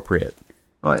appropriate.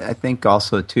 Well, I think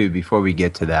also, too, before we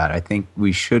get to that, I think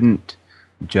we shouldn't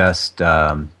just...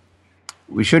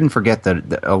 we shouldn't forget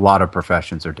that a lot of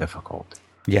professions are difficult.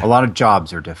 Yeah. A lot of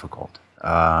jobs are difficult.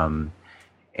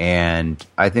 And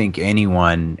I think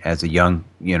anyone as a young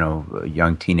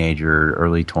teenager,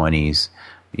 early 20s,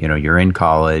 you're in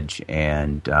college,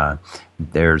 and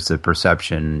there's a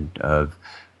perception of,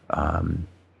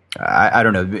 I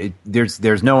don't know,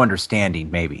 there's no understanding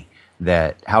maybe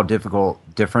that how difficult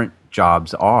different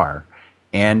jobs are,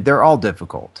 and they're all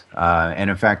difficult. And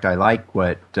in fact, I like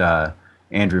what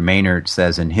Andrew Maynard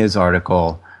says in his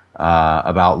article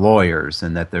about lawyers,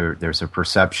 and that there's a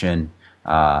perception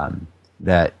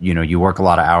that you work a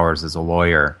lot of hours as a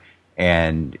lawyer,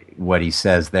 and what he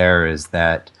says there is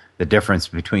that the difference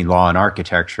between law and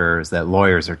architecture is that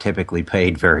lawyers are typically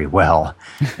paid very well,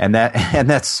 and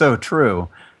that's so true,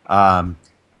 and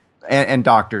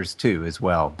doctors too as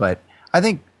well. But I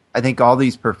think all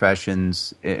these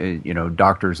professions,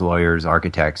 doctors, lawyers,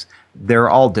 architects, they're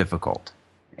all difficult.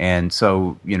 And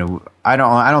so, I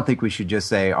don't think we should just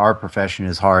say our profession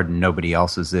is hard and nobody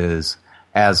else's is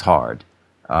as hard.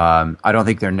 I don't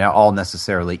think they're all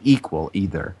necessarily equal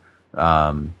either.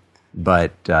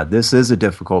 But this is a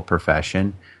difficult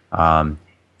profession.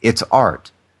 It's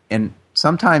art, and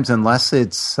sometimes unless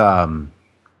it's a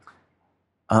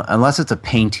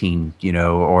painting,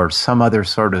 or some other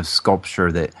sort of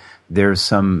sculpture that there's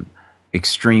some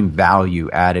extreme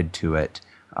value added to it.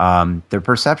 The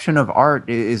perception of art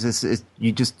is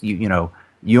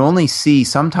you only see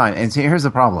sometimes, and here's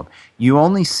the problem: you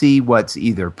only see what's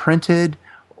either printed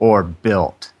or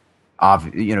built.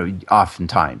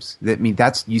 Oftentimes,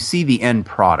 you see the end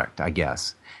product, I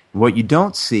guess. What you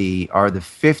don't see are the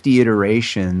 50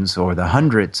 iterations or the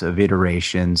hundreds of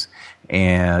iterations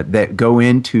that go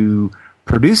into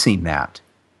producing that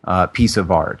piece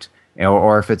of art,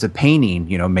 or if it's a painting,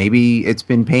 maybe it's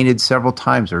been painted several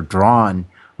times or drawn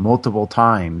multiple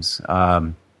times,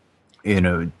 to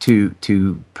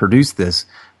produce this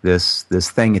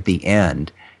thing at the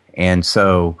end. And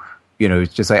so,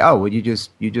 it's just like, oh, well, you just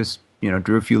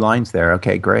drew a few lines there.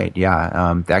 Okay, great.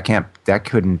 Yeah. That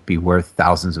couldn't be worth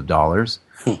thousands of dollars.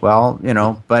 Well,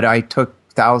 but I took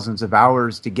thousands of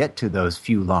hours to get to those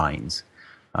few lines,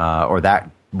 or that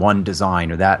one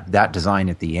design, or that design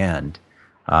at the end,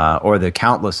 or the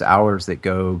countless hours that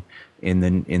go in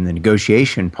the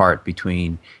negotiation part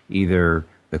between either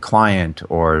the client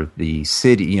or the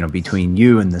city, between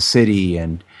you and the city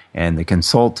and the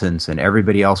consultants and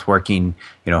everybody else working.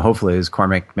 Hopefully, as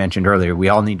Cormac mentioned earlier, we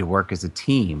all need to work as a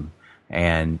team,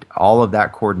 and all of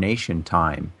that coordination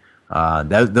time.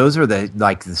 Those are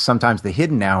sometimes the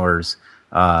hidden hours.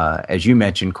 As you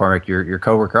mentioned, Cormac, your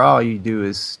coworker, all you do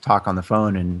is talk on the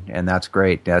phone, and that's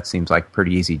great. That seems like a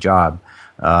pretty easy job.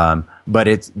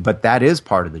 But that is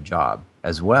part of the job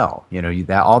as well.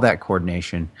 All that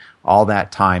coordination, all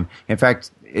that time. In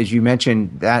fact, as you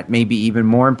mentioned, that may be even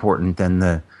more important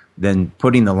than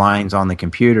putting the lines on the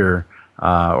computer,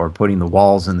 or putting the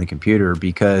walls in the computer,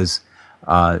 because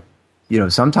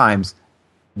sometimes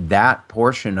that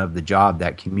portion of the job,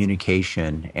 that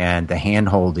communication and the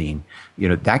hand-holding,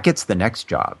 that gets the next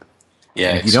job. Yeah,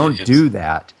 and if you don't do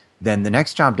that, then the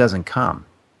next job doesn't come.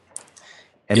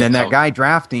 And then that guy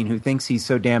drafting who thinks he's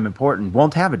so damn important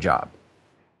won't have a job.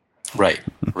 Right.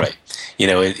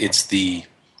 It's the,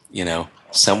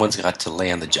 someone's got to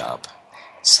land the job.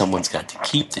 Someone's got to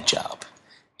keep the job.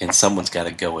 And someone's got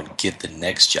to go and get the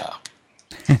next job.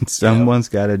 And someone's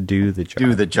got to do the job.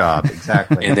 Do the job,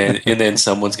 exactly. and then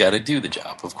someone's got to do the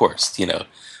job, of course,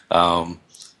 And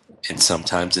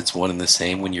sometimes it's one and the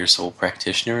same when you're a sole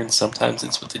practitioner, and sometimes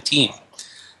it's with a team.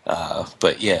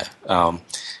 But yeah, I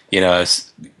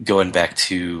was going back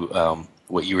to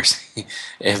what you were saying,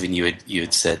 Evan. You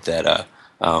had said that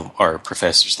our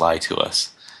professors lie to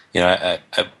us.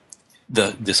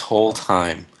 This whole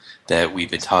time that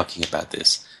we've been talking about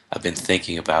this, I've been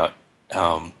thinking about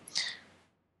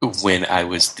when I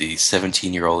was the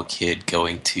 17-year-old kid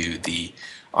going to the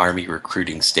Army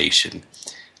recruiting station,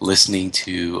 listening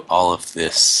to all of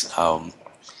this,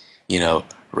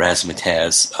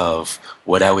 razzmatazz of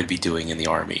what I would be doing in the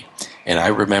Army. And I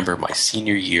remember my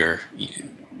senior year,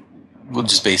 we'll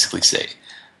just basically say,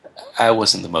 I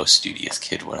wasn't the most studious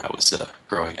kid when I was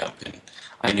growing up, and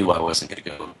I knew I wasn't going to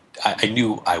go. I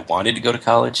knew I wanted to go to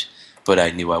college, but I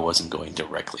knew I wasn't going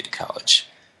directly to college.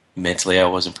 Mentally, I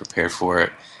wasn't prepared for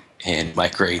it, and my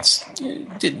grades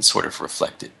didn't sort of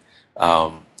reflect it.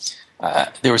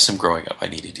 There was some growing up I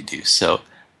needed to do, so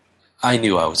I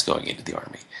knew I was going into the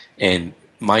Army. And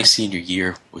my senior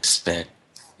year was spent,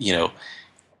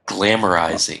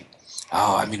 glamorizing.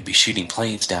 Oh, I'm going to be shooting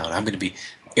planes down. I'm going to be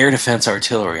air defense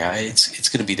artillery. It's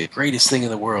going to be the greatest thing in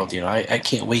the world. I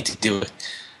can't wait to do it.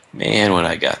 Man, when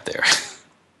I got there,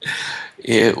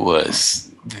 it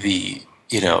was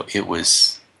it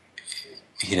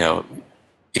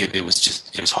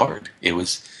was hard. It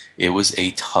was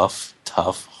a tough,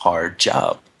 hard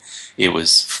job. It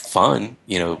was fun,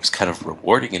 it was kind of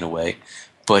rewarding in a way,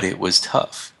 but it was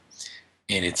tough.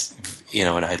 And it's,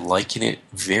 and I liken it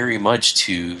very much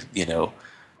to,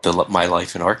 my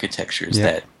life in architecture is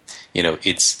that,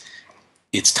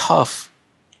 it's tough,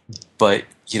 but,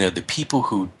 the people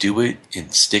who do it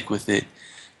and stick with it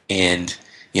and,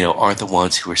 aren't the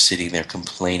ones who are sitting there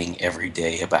complaining every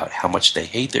day about how much they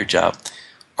hate their job,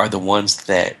 are the ones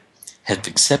that have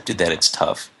accepted that it's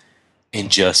tough and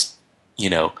just,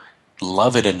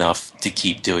 love it enough to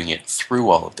keep doing it through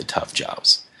all of the tough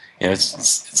jobs.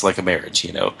 It's like a marriage,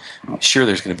 Sure,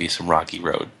 there's going to be some rocky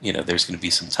road. There's going to be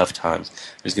some tough times.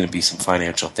 There's going to be some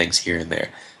financial things here and there.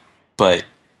 But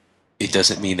it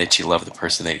doesn't mean that you love the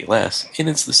person any less. And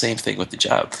it's the same thing with the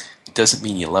job. It doesn't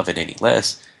mean you love it any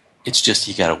less. It's just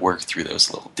you got to work through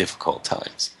those little difficult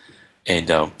times. And,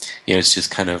 it's just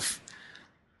kind of,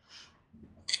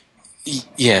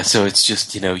 yeah, so it's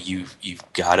just,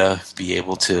 you've got to be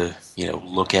able to,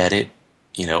 look at it,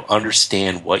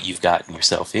 understand what you've gotten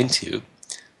yourself into,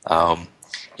 and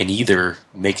either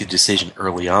make a decision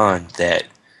early on that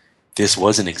this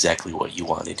wasn't exactly what you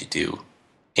wanted to do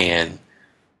and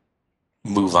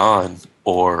move on,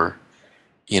 or,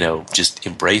 just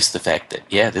embrace the fact that,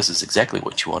 yeah, this is exactly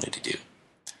what you wanted to do.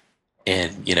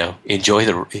 And, enjoy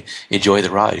the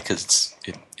ride, because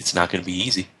it's not going to be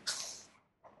easy.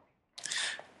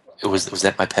 Was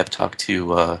that my pep talk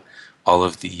to all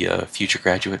of the future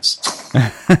graduates?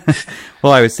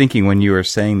 Well, I was thinking when you were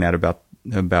saying that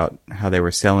about how they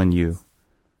were selling you,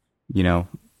 down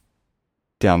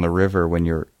the river when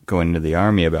you're going into the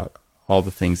Army, about all the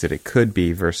things that it could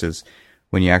be versus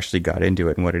when you actually got into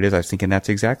it and what it is. I was thinking that's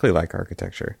exactly like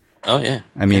architecture. Oh yeah.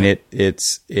 I mean,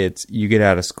 it's you get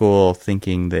out of school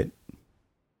thinking that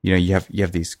you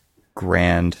have these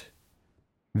grand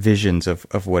visions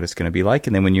of what it's going to be like,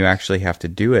 and then when you actually have to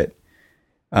do it,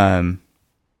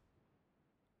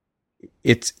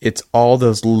 it's all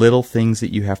those little things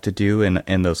that you have to do,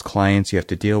 and those clients you have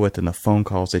to deal with, and the phone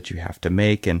calls that you have to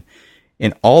make, and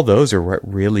all those are what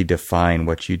really define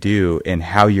what you do and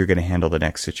how you're going to handle the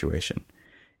next situation.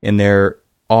 And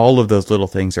all of those little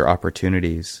things are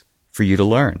opportunities for you to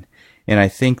learn. And I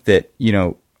think that,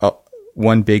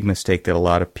 one big mistake that a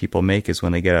lot of people make is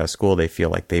when they get out of school, they feel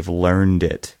like they've learned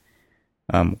it,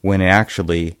 when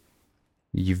actually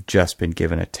you've just been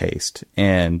given a taste,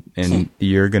 and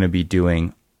you're going to be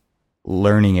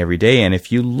learning every day. And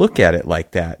if you look at it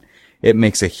like that, it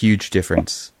makes a huge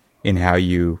difference in how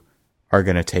you are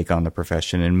going to take on the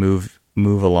profession and move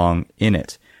along in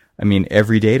it. I mean,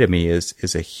 every day to me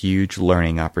is a huge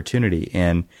learning opportunity,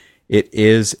 and it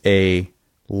is a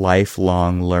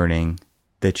lifelong learning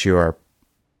that you are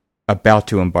about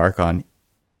to embark on,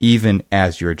 even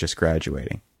as you're just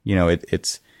graduating.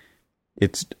 It's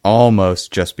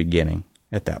almost just beginning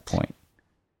at that point.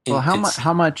 Well,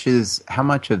 how much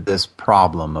of this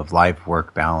problem of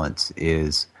life-work balance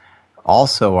is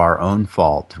also our own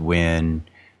fault when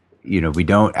we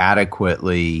don't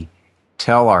adequately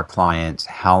tell our clients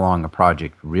how long a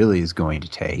project really is going to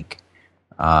take,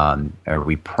 or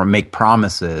we make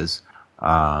promises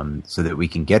so that we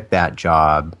can get that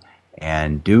job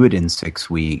and do it in 6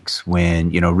 weeks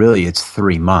when really it's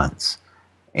 3 months,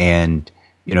 and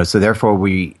so therefore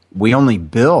we only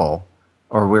bill,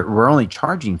 or we're only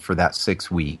charging for that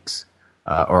 6 weeks,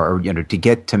 or to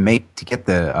get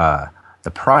the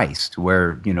price to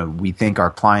where we think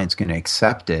our client's going to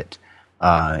accept it,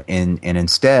 and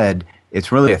instead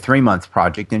it's really a 3-month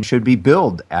project and should be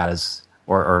billed as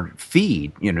or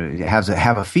feed,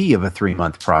 have a fee of a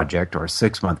 3-month project or a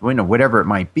 6-month, whatever it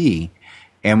might be.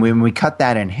 And when we cut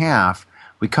that in half,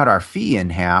 we cut our fee in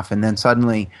half, and then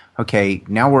suddenly, okay,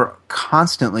 now we're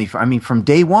constantly, from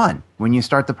day one, when you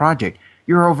start the project,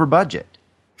 you're over budget.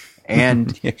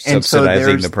 And you're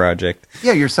subsidizing the project.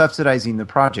 Yeah, you're subsidizing the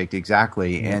project,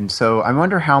 exactly. Yeah. And so I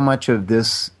wonder how much of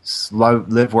this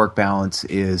live-work balance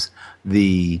is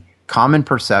the common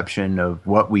perception of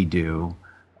what we do,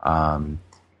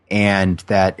 and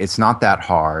that it's not that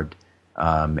hard,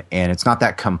 and it's not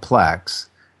that complex.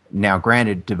 Now,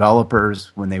 granted,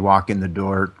 developers, when they walk in the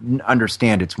door,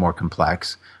 understand it's more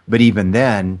complex. But even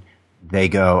then, they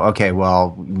go, okay,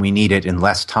 well, we need it in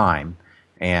less time,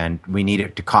 and we need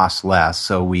it to cost less.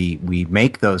 So we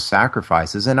make those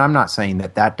sacrifices. And I'm not saying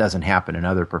that doesn't happen in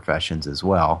other professions as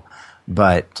well.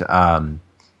 But,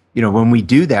 when we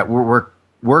do that,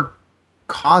 we're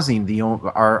causing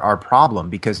our problem,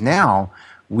 because now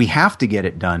we have to get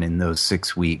it done in those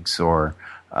 6 weeks or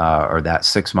that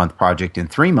 6-month project in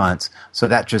 3 months. So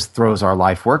that just throws our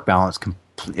life-work balance.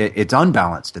 It's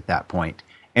unbalanced at that point,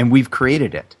 and we've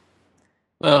created it.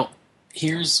 Well,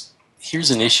 here's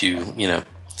an issue,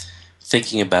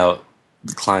 thinking about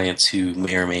clients who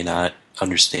may or may not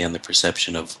understand the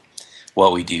perception of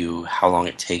what we do, how long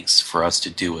it takes for us to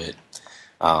do it,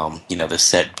 the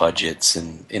set budgets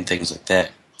and things like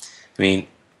that. I mean,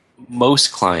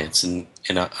 most clients, and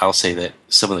I'll say that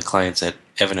some of the clients that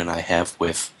Evan and I have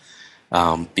with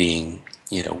being,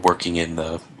 working in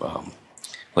the,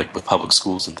 like with public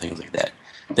schools and things like that,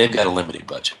 they've got a limited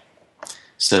budget.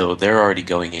 So they're already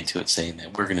going into it saying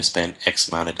that we're going to spend X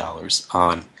amount of dollars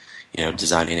on,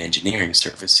 design and engineering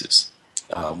services.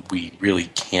 We really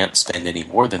can't spend any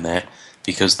more than that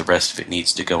because the rest of it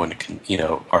needs to go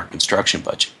into, our construction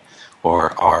budget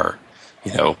or our,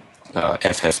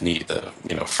 FF&E, the,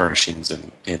 furnishings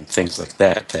and things like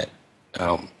that,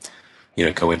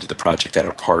 go into the project that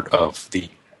are part of the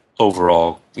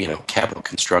overall, capital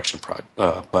construction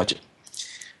budget.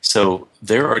 So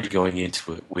they're already going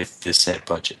into it with this set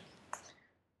budget.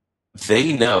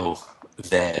 They know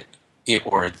that,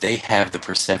 or they have the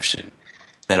perception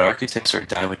that architects are a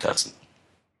dime a dozen,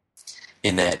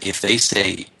 in that if they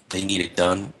say they need it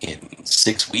done in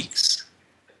 6 weeks,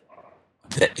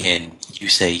 and you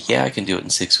say, yeah, I can do it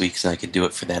in 6 weeks and I can do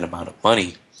it for that amount of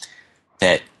money,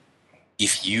 that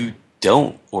if you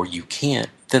don't or you can't,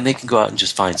 then they can go out and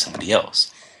just find somebody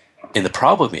else. And the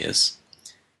problem is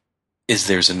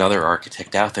there's another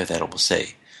architect out there that will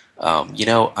say,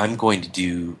 I'm going to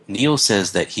do, Neil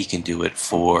says that he can do it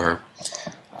for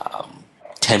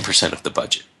 10% of the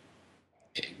budget.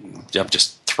 I'm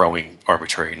just throwing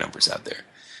arbitrary numbers out there.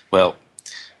 Well,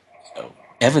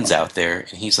 Evan's out there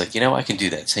and he's like, I can do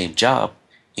that same job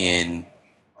in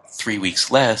 3 weeks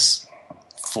less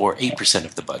for 8%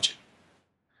 of the budget.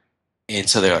 And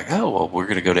so they're like, oh, well, we're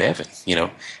going to go to Evan.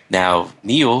 Now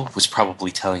Neil was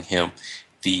probably telling him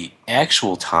the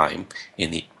actual time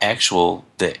and the actual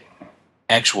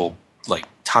like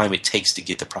time it takes to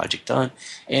get the project done,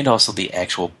 and also the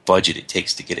actual budget it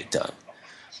takes to get it done.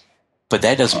 But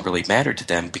that doesn't really matter to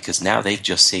them because now they've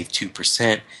just saved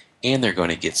 2% and they're going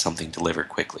to get something delivered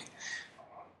quickly.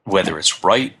 Whether it's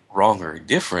right, wrong, or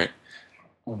indifferent,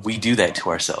 we do that to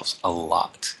ourselves a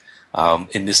lot.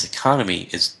 And this economy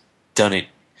has done it,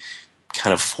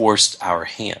 kind of forced our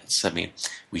hands. I mean,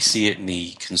 we see it in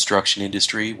the construction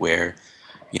industry where,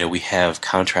 we have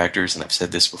contractors, and I've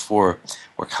said this before,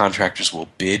 where contractors will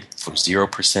bid for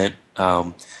 0%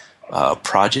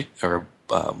 project or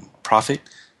profit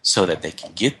so that they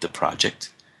can get the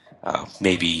project.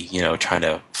 Maybe, trying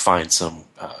to find some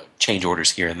change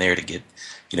orders here and there to get,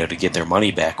 to get their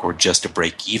money back or just to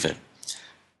break even.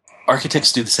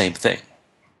 Architects do the same thing.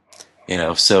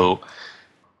 So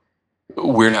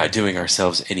we're not doing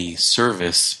ourselves any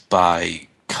service by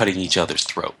cutting each other's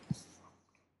throat.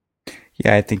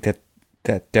 Yeah, I think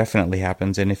that definitely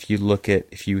happens. And if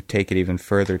you take it even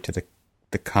further to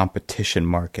the competition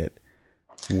market,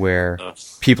 where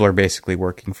people are basically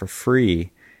working for free,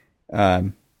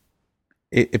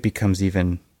 it becomes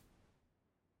even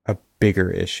a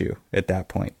bigger issue at that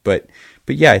point. But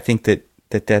yeah, I think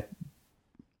that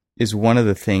is one of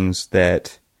the things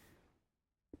that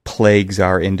plagues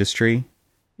our industry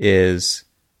is,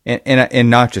 and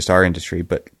not just our industry,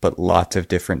 but lots of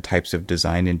different types of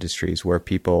design industries where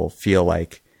people feel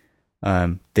like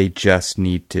they just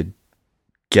need to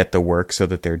get the work so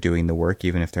that they're doing the work,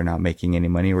 even if they're not making any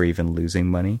money or even losing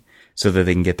money, so that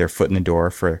they can get their foot in the door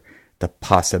for the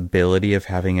possibility of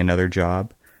having another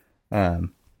job.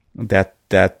 That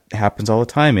happens all the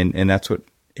time, and that's what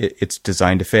it's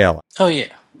designed to fail. Oh yeah.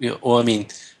 Well, I mean,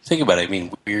 think about it. I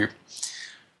mean,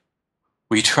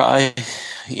 we try,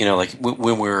 like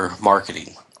when we're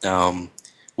marketing,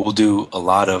 we'll do a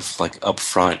lot of like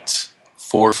upfront,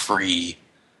 for free,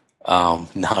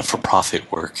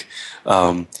 not-for-profit work,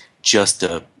 just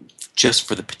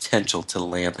for the potential to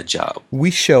land the job.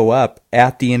 We show up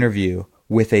at the interview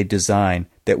with a design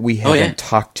that we haven't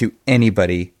talked to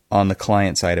anybody on the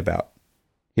client side about.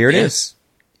 Here it is.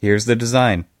 Here's the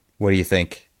design. What do you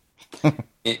think?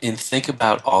 And think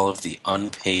about all of the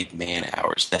unpaid man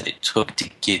hours that it took to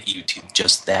get you to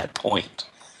just that point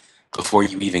before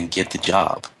you even get the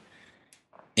job.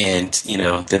 And,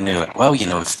 then they're like, well,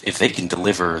 if they can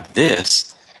deliver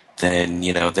this, then,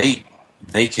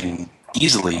 they can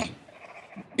easily,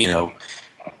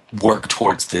 work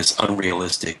towards this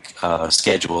unrealistic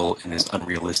schedule and this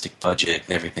unrealistic budget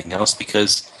and everything else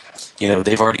because,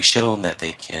 they've already shown that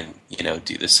they can,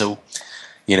 do this. So,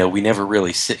 we never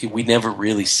really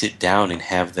sit down and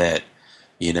have that,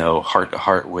 heart to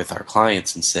heart with our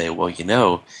clients and say, well,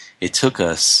 it took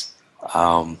us,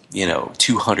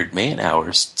 200 man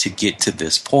hours to get to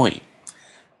this point.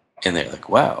 And they're like,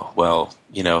 wow, well,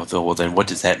 then what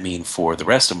does that mean for the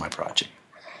rest of my project?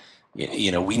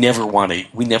 We never want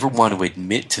to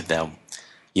admit to them,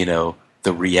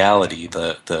 the reality,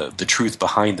 the truth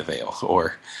behind the veil,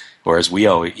 or as we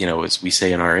always, as we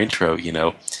say in our intro,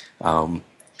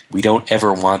 we don't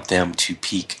ever want them to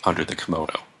peek under the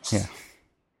kimono. Yeah.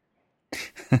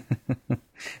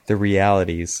 The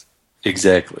realities.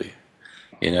 Exactly.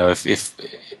 And I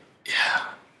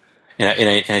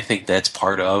think that's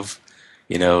part of,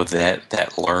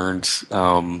 that learned,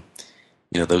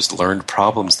 those learned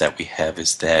problems that we have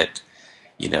is that,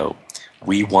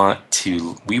 we want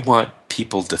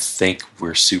people to think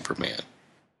we're Superman,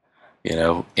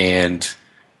 and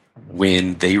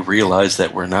when they realize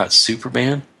that we're not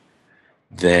Superman,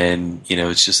 then,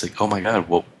 it's just like, oh my God,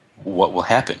 what will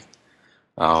happen?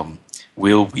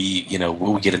 Will we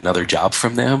get another job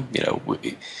from them?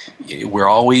 We're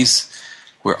always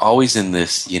in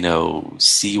this,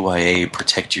 CYA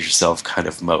protect yourself kind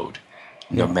of mode,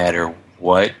 no matter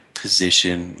what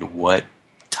position, what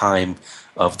time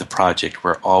of the project,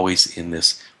 we're always in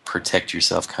this protect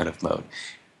yourself kind of mode.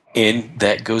 And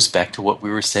that goes back to what we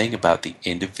were saying about the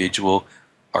individual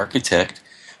architect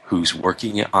who's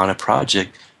working on a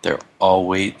project. They're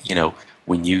always,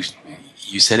 when you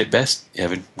said it best,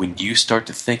 Evan, when you start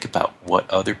to think about what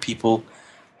other people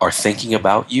are thinking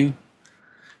about you,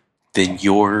 then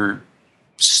you're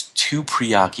too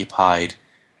preoccupied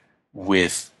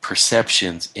with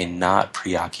perceptions and not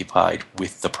preoccupied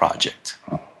with the project.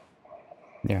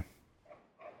 Yeah.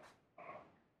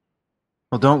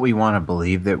 Well, don't we want to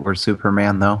believe that we're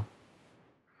Superman, though?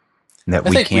 That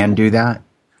we can do that?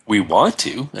 We want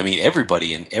to. I mean,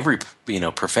 everybody in every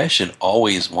profession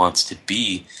always wants to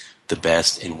be the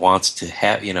best and wants to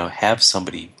have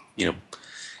somebody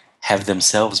have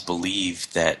themselves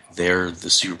believe that they're the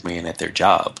Superman at their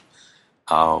job.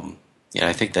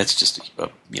 I think that's just a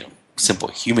simple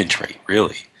human trait,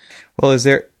 really. Well,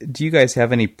 do you guys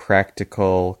have any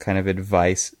practical kind of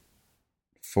advice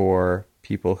for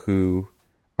people who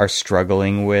are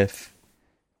struggling with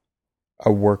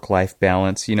a work-life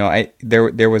balance. You know,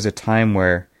 there was a time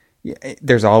where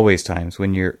there's always times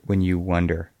when you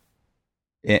wonder,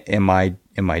 am I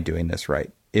doing this right?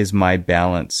 Is my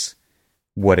balance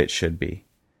what it should be?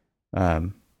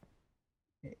 In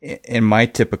my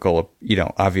typical, you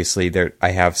know, obviously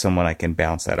I have someone I can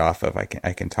bounce that off of.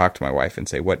 I can talk to my wife and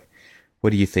say, what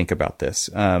do you think about this?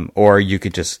 Or you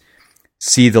could just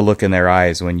see the look in their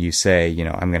eyes when you say, you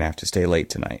know, I'm going to have to stay late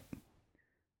tonight,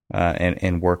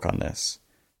 and work on this.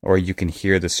 Or you can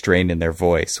hear the strain in their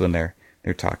voice when they're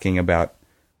talking about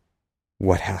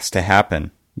what has to happen,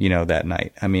 you know, that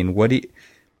night. I mean, what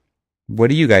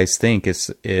do you guys think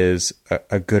is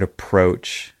a good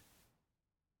approach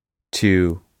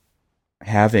to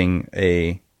having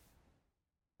a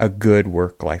good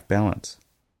work-life balance?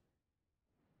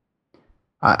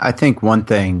 I think one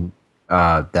thing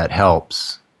that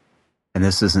helps, and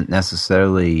this isn't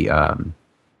necessarily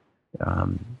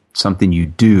something you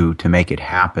do to make it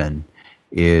happen,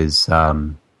 is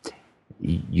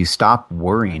you stop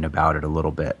worrying about it a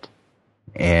little bit.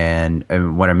 And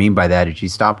what I mean by that is you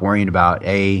stop worrying about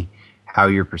how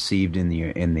you're perceived in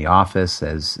the office,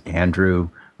 as Andrew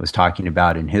was talking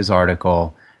about in his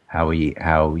article, how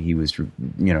he was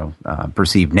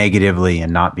perceived negatively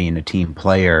and not being a team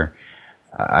player.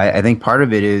 I think part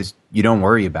of it is you don't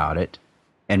worry about it,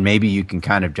 and maybe you can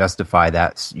kind of justify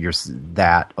that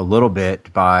a little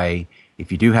bit by,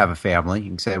 if you do have a family, you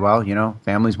can say, well, you know,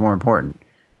 family's more important.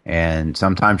 And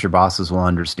sometimes your bosses will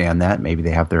understand that. Maybe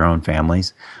they have their own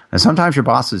families. And sometimes your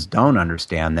bosses don't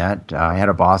understand that. I had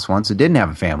a boss once that didn't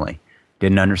have a family,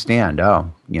 didn't understand.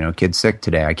 Oh, you know, kid's sick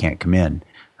today, I can't come in.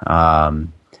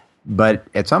 But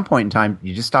at some point in time,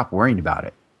 you just stop worrying about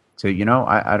it. So, you know,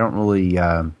 I don't really,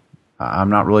 I'm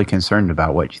not really concerned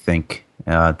about what you think.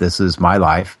 This is my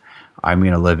life. I'm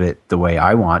going to live it the way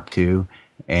I want to.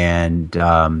 And,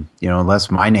 you know,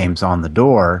 unless my name's on the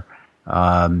door,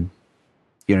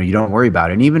 you know, you don't worry about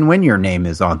it. And even when your name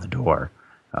is on the door,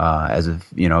 as if,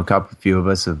 you know, a few of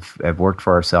us have worked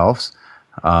for ourselves,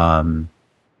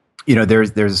 you know,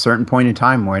 there's a certain point in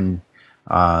time when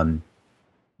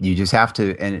you just have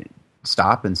to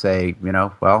stop and say, you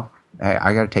know, well,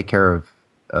 I got to take care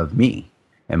of me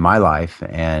and my life,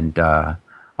 and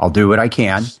I'll do what I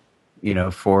can, you know,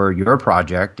 for your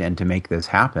project and to make this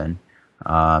happen.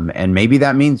 And maybe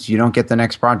that means you don't get the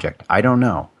next project. I don't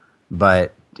know,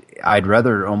 but I'd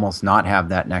rather almost not have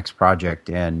that next project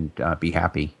and be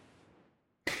happy.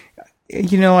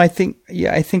 You know, I think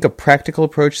a practical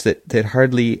approach that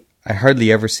I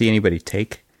hardly ever see anybody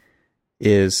take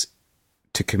is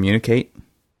to communicate.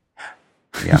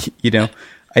 Yeah. You know,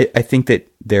 I think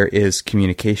that there is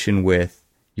communication with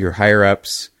your higher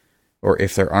ups, or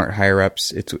if there aren't higher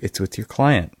ups, it's with your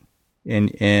client.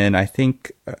 And I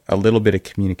think a little bit of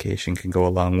communication can go a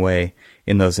long way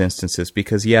in those instances,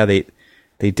 because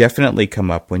they definitely come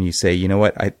up when you say, you know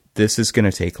what, this is going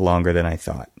to take longer than I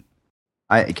thought.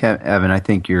 Evan, I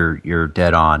think you're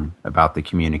dead on about the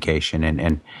communication,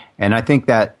 and I think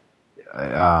that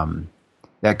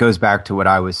that goes back to what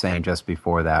I was saying just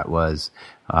before. That was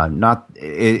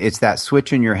it's that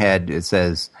switch in your head. It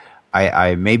says,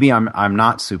 maybe I'm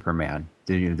not Superman.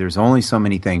 There's only so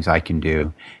many things I can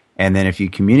do, and then if you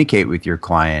communicate with your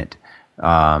client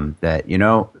that, you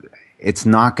know, it's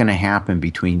not going to happen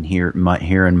between here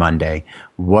and Monday.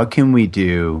 What can we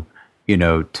do, you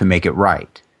know, to make it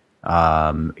right?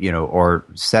 You know, or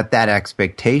set that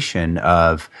expectation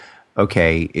of,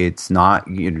 okay, it's not,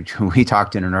 you know, we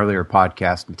talked in an earlier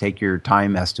podcast, take your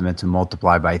time estimates and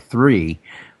multiply by 3,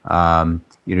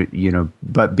 you know,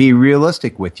 but be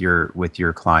realistic with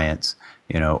your clients,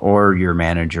 you know, or your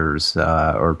managers,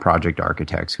 or project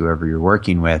architects, whoever you're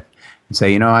working with, and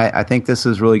say, you know, I think this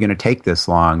is really going to take this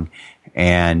long.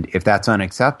 And if that's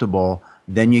unacceptable,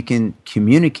 then you can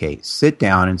communicate, sit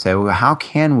down and say, well, how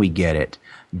can we get it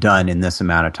done in this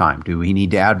amount of time? Do we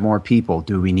need to add more people?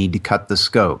 Do we need to cut the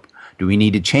scope? Do we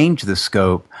need to change the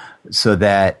scope so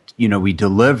that, you know, we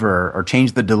deliver, or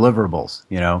change the deliverables?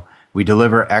 You know, we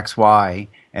deliver X, Y,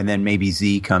 and then maybe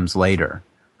Z comes later.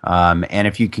 And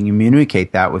if you can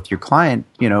communicate that with your client,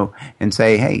 you know, and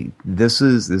say, hey, this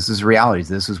is reality.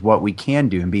 This is what we can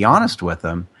do, and be honest with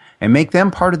them and make them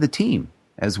part of the team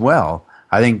as well.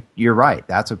 I think you're right.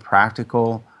 That's a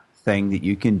practical thing that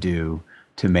you can do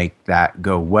to make that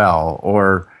go well.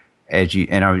 Or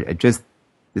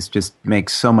this just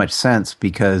makes so much sense,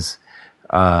 because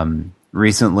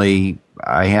recently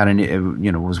I had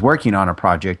was working on a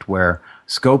project where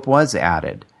scope was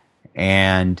added,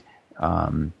 and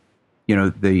you know,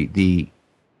 the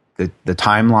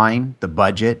timeline, the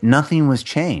budget, nothing was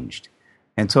changed.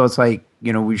 And so it's like,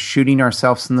 we're shooting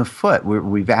ourselves in the foot.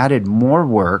 We've added more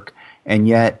work, and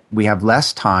yet we have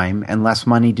less time and less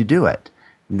money to do it.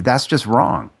 That's just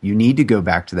wrong. You need to go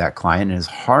back to that client, and as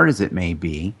hard as it may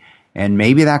be, and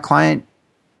maybe that client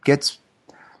gets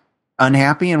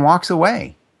unhappy and walks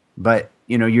away. But,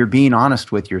 you're being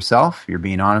honest with yourself, you're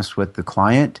being honest with the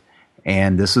client,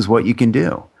 and this is what you can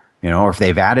do. Or if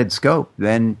they've added scope,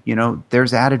 then,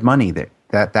 there's added money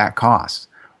that costs.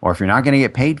 Or if you're not going to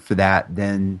get paid for that,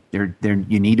 then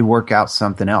you need to work out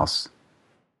something else.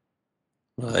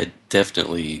 Well, it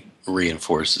definitely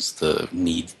reinforces the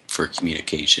need for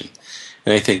communication.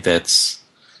 And I think that's,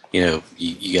 you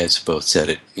guys both said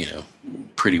it,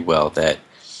 pretty well, that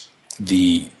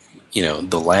the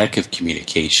lack of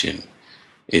communication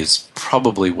is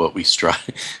probably what we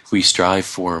strive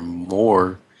for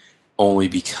more, only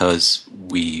because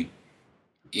we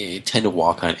tend to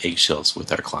walk on eggshells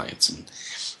with our clients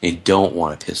and don't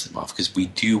want to piss them off, because we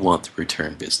do want the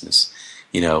return business,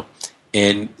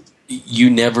 and you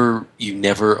never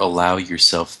allow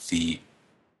yourself the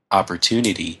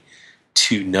opportunity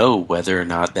to know whether or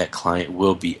not that client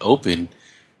will be open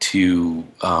to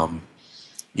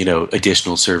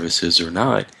additional services or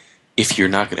not, if you're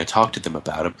not going to talk to them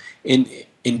about them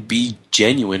and be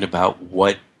genuine about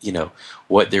what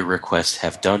their requests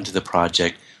have done to the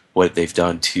project, what they've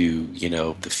done to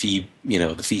the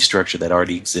fee structure that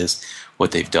already exists,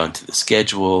 what they've done to the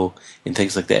schedule and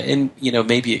things like that. And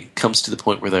maybe it comes to the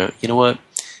point where they're,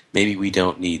 maybe we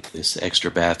don't need this extra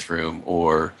bathroom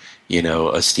or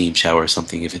a steam shower or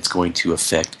something if it's going to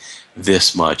affect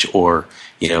this much, or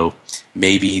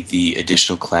maybe the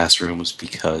additional classrooms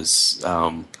because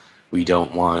we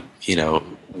don't want,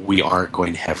 we aren't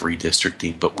going to have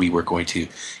redistricting, but we were going to,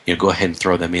 go ahead and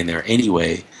throw them in there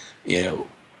anyway.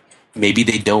 Maybe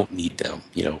they don't need them,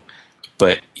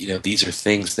 but these are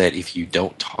things that if you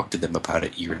don't talk to them about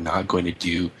it, you're not going to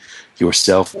do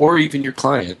yourself or even your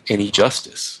client any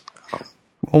justice.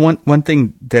 Well, one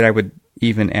thing that I would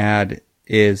even add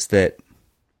is that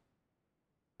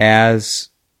as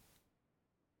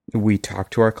we talk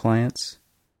to our clients,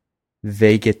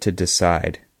 they get to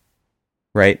decide,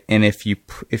 right? And if you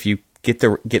get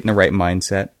in the right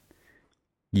mindset,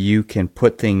 you can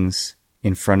put things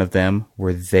in front of them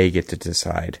where they get to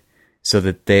decide, so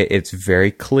that it's very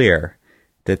clear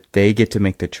that they get to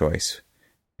make the choice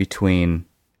between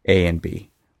A and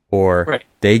B, or right.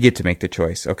 They get to make the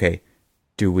choice. Okay,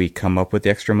 do we come up with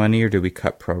the extra money or do we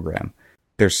cut program?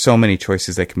 There's so many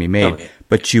choices that can be made,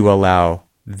 but you allow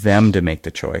them to make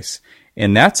the choice.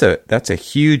 And that's a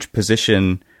huge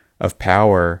position of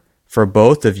power for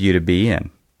both of you to be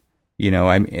in.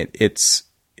 It's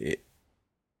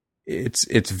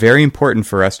very important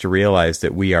for us to realize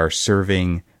that we are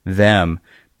serving them,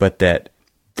 but that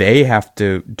they have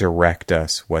to direct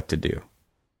us what to do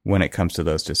when it comes to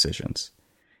those decisions.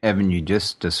 Evan, you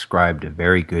just described a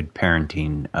very good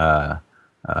parenting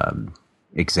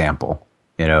example.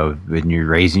 When you're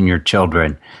raising your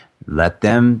children, let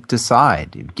them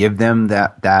decide. Give them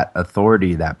that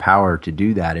authority, that power to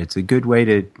do that. It's a good way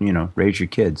to, raise your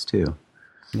kids too.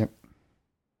 Yep.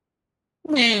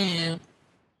 Yeah.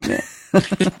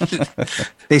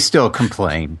 They still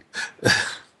complain.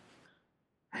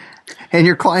 And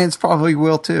your clients probably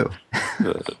will too.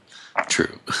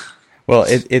 True. Well,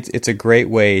 it's a great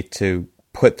way to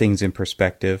put things in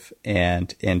perspective and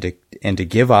to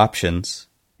give options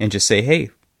and just say,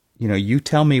 hey, you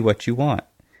tell me what you want.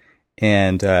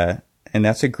 And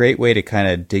that's a great way to kind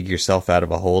of dig yourself out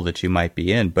of a hole that you might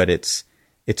be in, but it's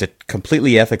a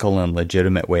completely ethical and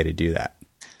legitimate way to do that.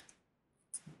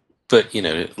 But,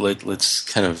 let's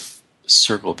kind of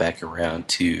circle back around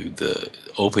to the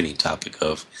opening topic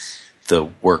of the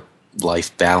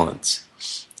work-life balance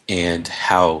and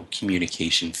how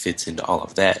communication fits into all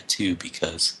of that, too,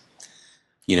 because,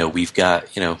 we've got,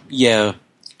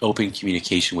 open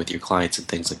communication with your clients and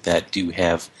things like that do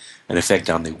have an effect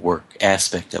on the work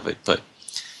aspect of it. But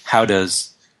how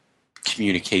does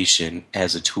communication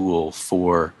as a tool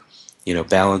for,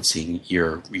 balancing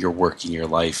your work and your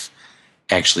life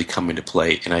actually come into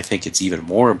play? And I think it's even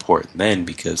more important then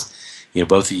because,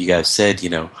 both of you guys said,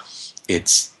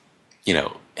 it's,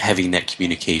 having that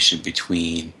communication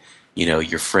between,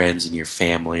 your friends and your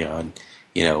family on,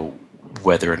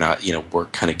 whether or not,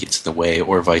 work kind of gets in the way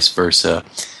or vice versa,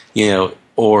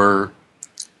 or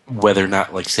whether or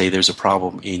not, like, say there's a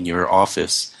problem in your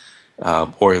office,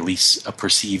 or at least a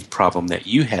perceived problem that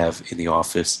you have in the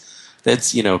office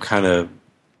that's, kind of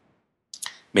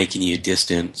making you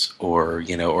distant or,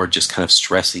 or just kind of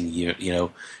stressing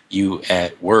you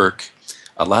at work.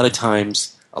 A lot of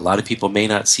times, a lot of people may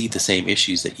not see the same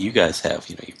issues that you guys have.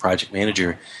 Your project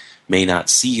manager may not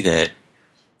see that,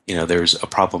 there's a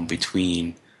problem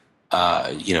between,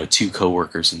 two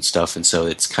coworkers and stuff, and so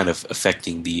it's kind of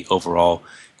affecting the overall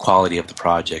quality of the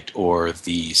project or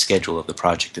the schedule of the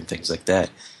project and things like that.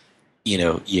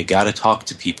 You got to talk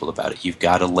to people about it. You've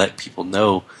got to let people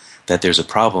know that there's a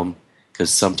problem,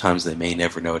 because sometimes they may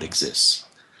never know it exists.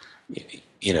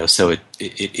 So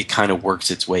it kind of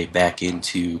works its way back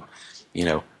into,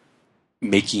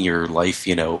 making your life,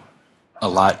 a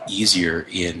lot easier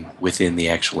within the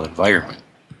actual environment.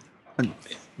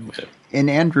 In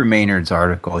Andrew Maynard's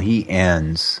article, he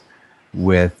ends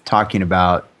with talking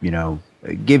about,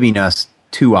 giving us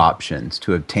two options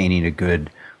to obtaining a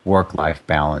good work-life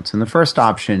balance. And the first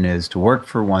option is to work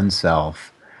for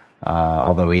oneself,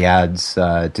 although he adds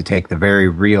to take the very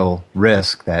real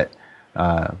risk that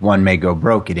one may go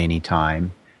broke at any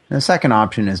time. And the second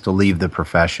option is to leave the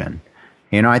profession.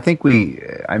 I think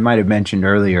I might have mentioned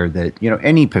earlier that,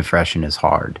 any profession is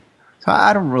hard. So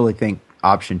I don't really think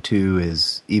option 2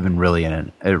 is even really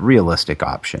a realistic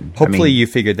option. Hopefully you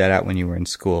figured that out when you were in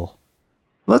school.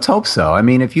 Let's hope so.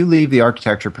 If you leave the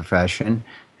architecture profession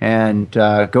and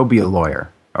go be a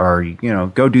lawyer, or,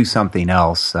 go do something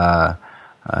else,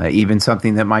 even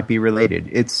something that might be related,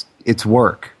 it's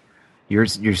work. You're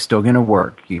still going to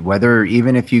work,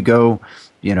 even if you go,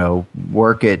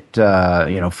 work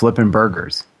at, flipping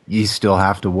burgers, you still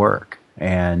have to work.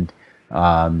 And,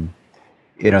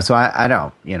 so I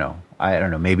don't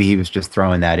know, maybe he was just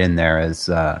throwing that in there as,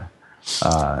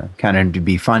 kind of to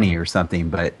be funny or something,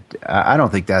 but I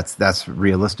don't think that's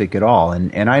realistic at all.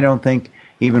 And I don't think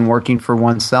even working for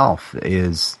oneself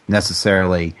is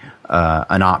necessarily,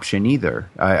 an option either.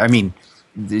 Let me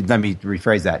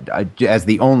rephrase that, as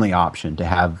the only option to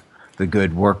have the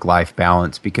good work-life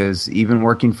balance, because even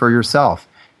working for yourself,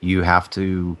 you have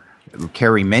to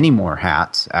carry many more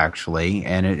hats, actually,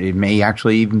 and it may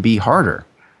actually even be harder,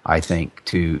 I think,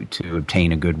 to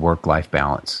obtain a good work-life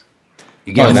balance.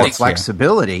 You get more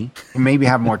flexibility, you maybe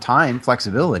have more time,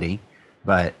 flexibility,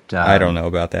 but I don't know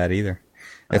about that either.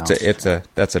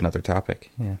 That's another topic.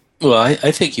 Yeah. Well,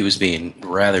 I think he was being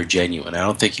rather genuine. I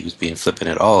don't think he was being flippant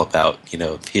at all about,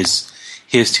 his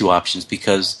two options,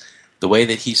 because the way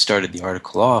that he started the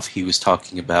article off, he was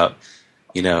talking about,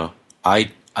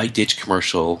 I ditched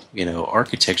commercial,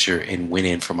 architecture and went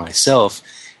in for myself,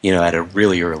 at a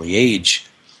really early age,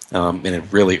 in a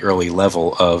really early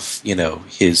level of,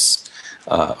 his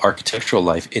architectural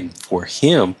life. And for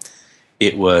him,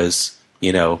 it was,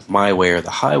 my way or the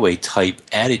highway type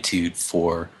attitude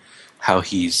for how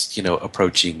he's,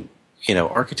 approaching,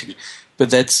 architecture. But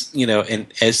that's,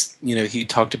 and as, he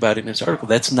talked about in his article,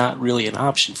 that's not really an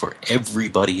option for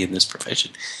everybody in this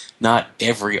profession. Not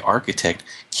every architect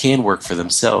can work for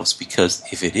themselves, because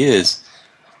if it is,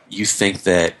 you think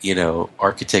that,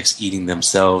 architects eating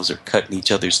themselves or cutting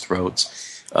each other's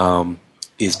throats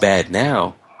is bad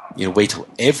now. Wait till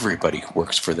everybody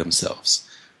works for themselves.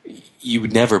 You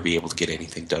would never be able to get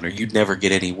anything done, or you'd never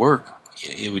get any work.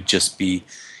 It would just be,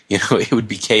 it would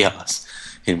be chaos.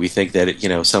 And we think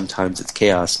that, sometimes it's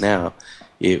chaos now.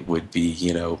 It would be,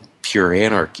 pure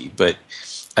anarchy. But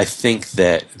I think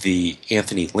that the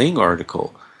Anthony Ling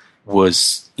article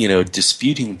was,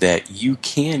 disputing that you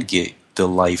can get the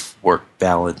life-work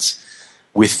balance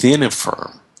within a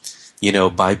firm,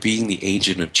 by being the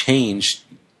agent of change,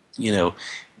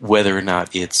 whether or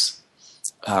not it's,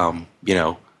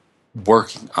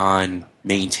 working on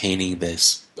maintaining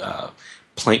this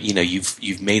plan.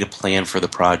 You've made a plan for the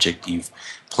project, you've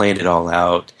planned it all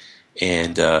out,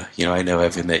 and I know,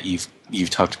 Evan, that you've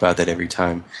talked about that every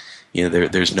time.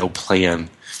 There's no plan.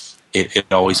 It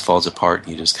always falls apart,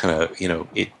 and you just kind of,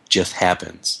 it just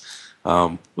happens.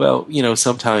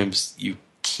 Sometimes you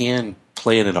can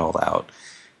plan it all out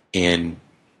and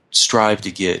strive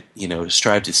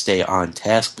to stay on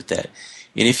task with that.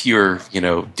 And if you're,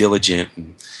 diligent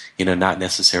and, not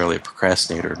necessarily a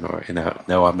procrastinator,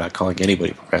 no, I'm not calling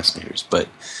anybody procrastinators, but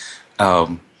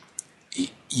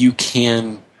you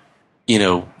can,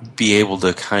 be able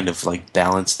to kind of like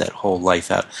balance that whole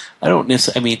life out. I don't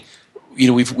necessarily,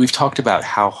 we've talked about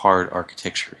how hard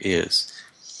architecture is,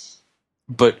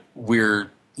 but we're,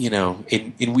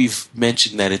 and we've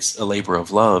mentioned that it's a labor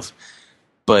of love,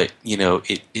 but,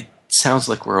 it sounds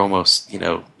like we're almost,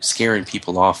 scaring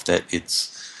people off that it's,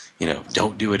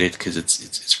 don't do it because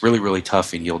it's really, really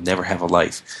tough and you'll never have a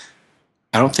life.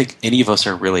 I don't think any of us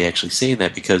are really actually saying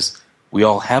that, because we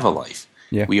all have a life.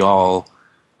 Yeah. We all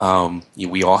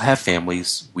have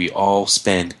families. We all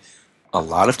spend a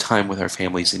lot of time with our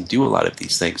families and do a lot of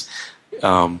these things.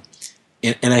 And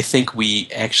I think we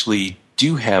actually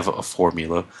do have a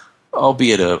formula,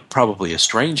 albeit probably a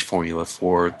strange formula,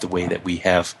 for the way that we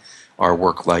have our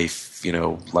work life,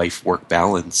 life work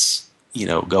balance,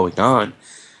 going on.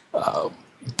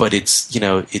 But it's,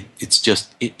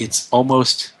 it's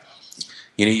almost,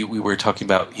 we were talking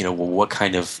about, well, what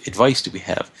kind of advice do we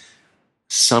have?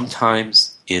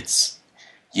 Sometimes it's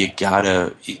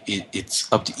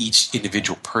up to each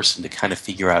individual person to kind of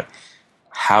figure out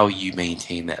how you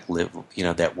maintain that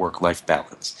work-life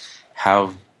balance,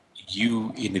 how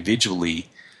you individually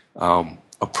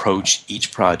approach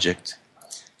each project,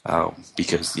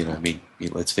 because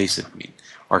let's face it,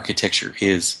 architecture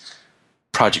is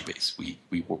project-based.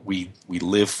 We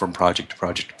live from project to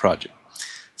project to project.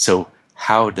 So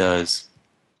how does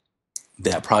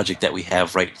that project that we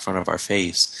have right in front of our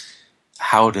face,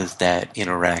 how does that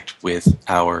interact with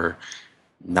our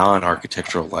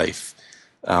non-architectural life?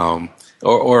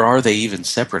 Or are they even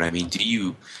separate? I mean,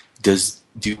 do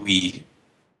we,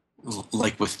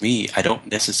 like with me, I don't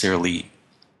necessarily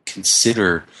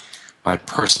consider my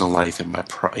personal life and my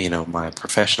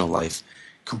professional life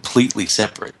completely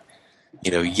separate.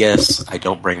 Yes, I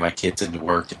don't bring my kids into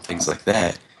work and things like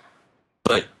that,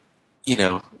 but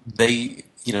they,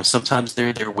 sometimes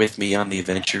they're with me on the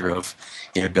adventure of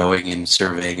going and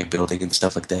surveying and building and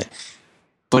stuff like that.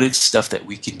 But it's stuff that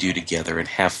we can do together and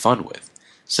have fun with.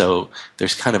 So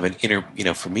there's kind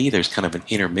of for me, there's kind of an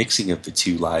intermixing of the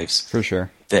two lives. For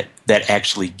sure. That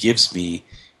actually gives me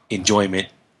enjoyment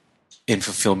and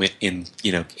fulfillment in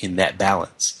that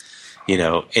balance.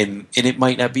 And it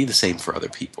might not be the same for other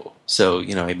people. So,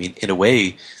 in a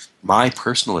way, my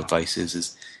personal advice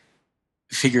is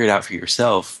figure it out for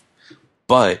yourself,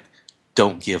 but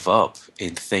don't give up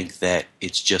and think that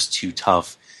it's just too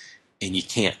tough and you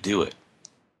can't do it.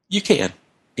 You can,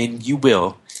 and you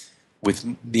will.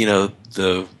 With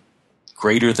the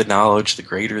greater the knowledge, the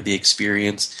greater the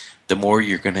experience, the more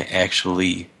you're going to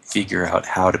actually figure out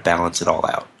how to balance it all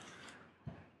out.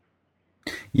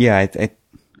 Yeah,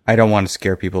 I don't want to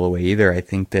scare people away either. I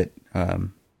think that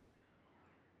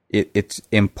it's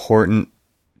important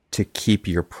to keep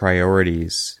your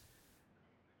priorities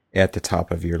at the top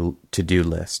of your to-do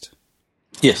list.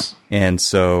 Yes. And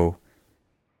so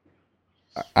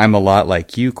I'm a lot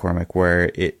like you, Cormac,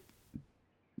 where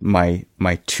my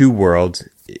two worlds,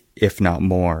 if not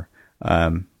more,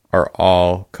 are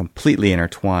all completely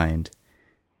intertwined,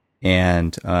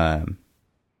 and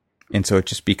so it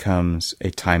just becomes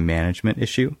a time management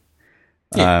issue.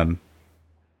 Yeah.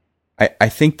 I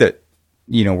think that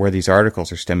where these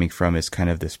articles are stemming from is kind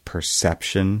of this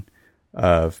perception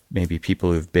of maybe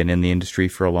people who've been in the industry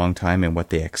for a long time and what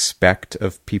they expect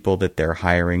of people that they're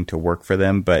hiring to work for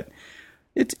them, but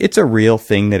it's a real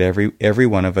thing that every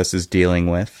one of us is dealing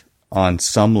with on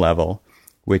some level,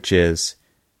 which is,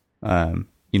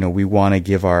 we want to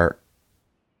give our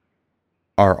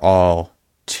all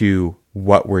to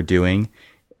what we're doing.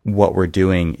 What we're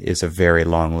doing is a very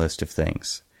long list of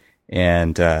things,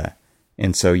 and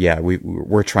so yeah,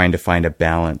 we're trying to find a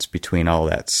balance between all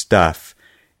that stuff,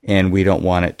 and we don't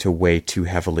want it to weigh too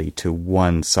heavily to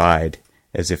one side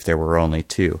as if there were only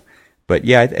two. But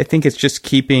yeah, I think it's just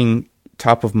keeping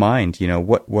top of mind,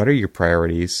 what are your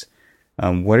priorities?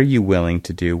 What are you willing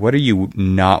to do? What are you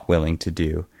not willing to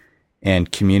do?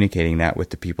 And communicating that with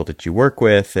the people that you work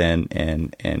with,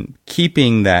 and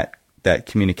keeping that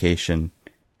communication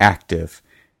active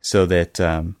so that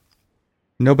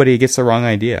nobody gets the wrong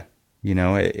idea.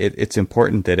 It's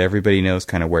important that everybody knows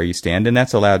kind of where you stand, and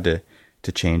that's allowed to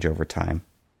change over time,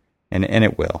 and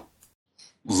it will.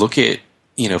 Look at,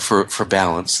 for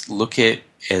balance, look at,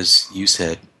 as you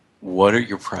said, what are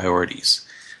your priorities?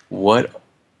 What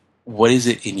is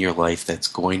it in your life that's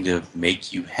going to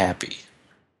make you happy?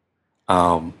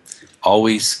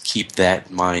 Always keep that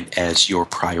in mind as your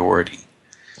priority,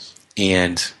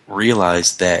 and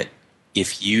realize that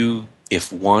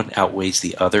if one outweighs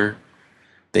the other,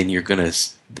 then you're gonna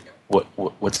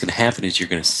what's gonna happen is you're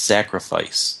gonna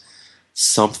sacrifice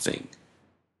something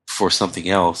for something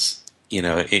else.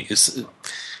 It's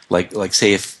like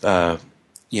say if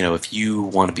you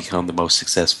want to become the most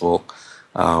successful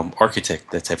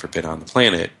architect that's ever been on the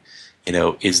planet,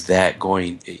 is that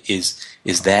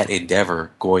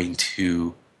endeavor going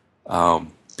to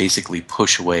basically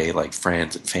push away like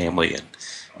friends and family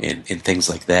and things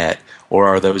like that, or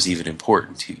are those even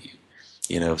important to you?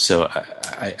 So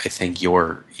I think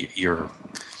your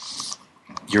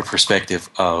perspective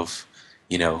of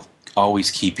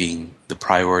always keeping the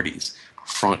priorities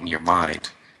front in your mind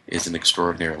is an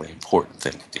extraordinarily important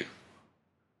thing to do.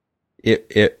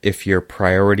 If your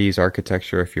priority is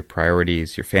architecture, if your priority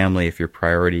is your family, if your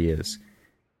priority is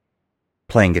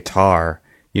playing guitar,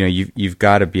 you've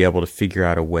got to be able to figure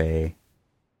out a way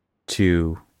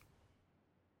to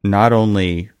not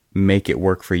only make it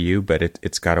work for you, but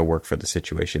it's got to work for the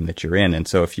situation that you're in. And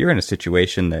so if you're in a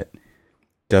situation that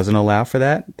doesn't allow for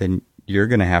that, then you're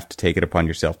going to have to take it upon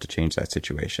yourself to change that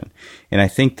situation. And I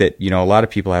think that, a lot of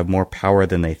people have more power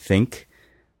than they think.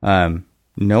 No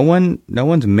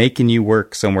one's making you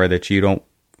work somewhere that you don't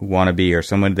want to be, or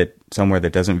somewhere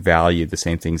that doesn't value the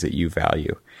same things that you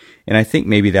value. And I think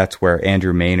maybe that's where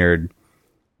Andrew Maynard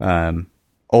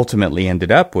ultimately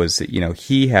ended up, was that,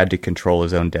 he had to control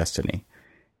his own destiny.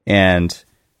 And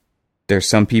there's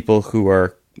some people who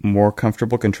are more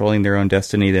comfortable controlling their own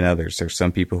destiny than others. There's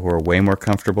some people who are way more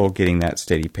comfortable getting that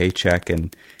steady paycheck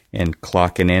and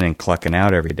clocking in and clucking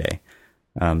out every day.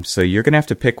 So you're going to have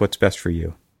to pick what's best for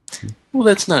you. Well,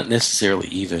 that's not necessarily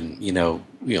even,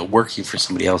 working for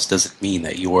somebody else doesn't mean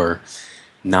that you're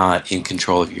not in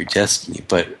control of your destiny,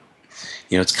 but,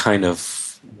 it's kind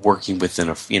of working within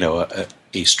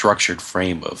a structured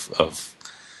frame of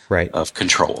right. of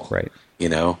control. Right.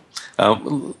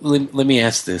 Let me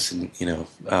ask this, and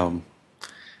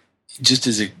just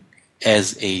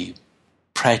as a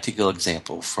practical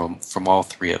example from all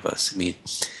three of us. I mean,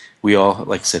 we all,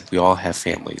 like I said, we all have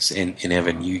families, and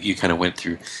Evan, you kind of went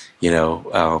through,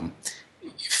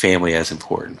 family as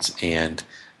important, and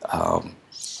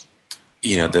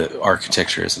the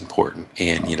architecture is important,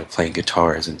 and playing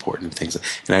guitar is important, and things.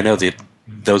 And I know that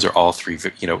those are all three,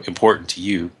 important to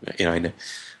you. I know.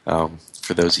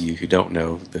 For those of you who don't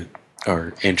know, that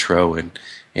our intro and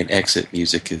exit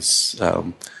music is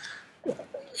a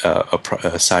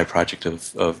side project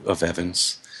of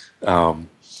Evan's. All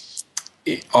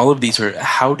of these are.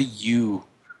 How do you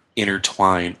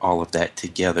intertwine all of that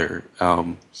together?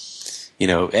 As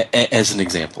an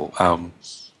example,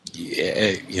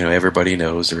 everybody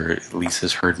knows, or at least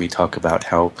has heard me talk about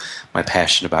how my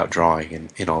passion about drawing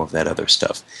and all of that other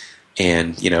stuff,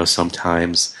 and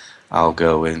sometimes I'll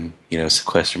go and,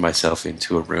 sequester myself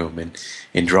into a room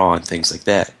and draw and things like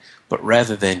that. But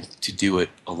rather than to do it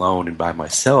alone and by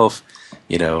myself,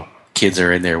 kids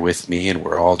are in there with me, and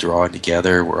we're all drawing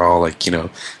together. We're all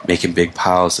making big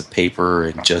piles of paper,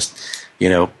 and just,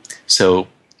 so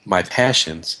my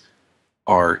passions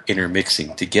are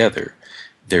intermixing together.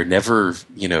 They're never,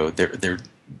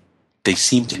 they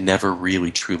seem to never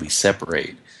really truly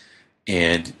separate.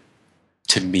 And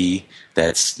to me,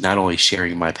 that's not only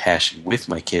sharing my passion with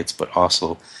my kids, but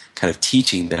also kind of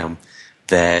teaching them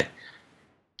that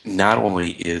not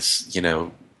only is,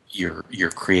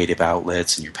 your creative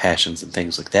outlets and your passions and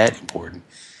things like that important,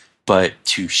 but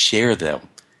to share them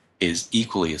is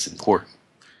equally as important.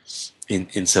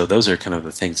 And so those are kind of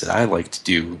the things that I like to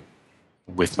do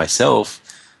with myself,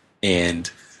 and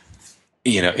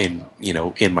in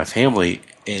my family,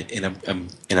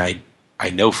 and I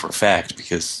know for a fact,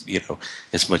 because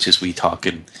as much as we talk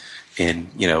and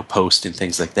post and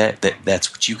things like that,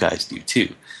 that's what you guys do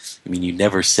too. I mean, you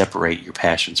never separate your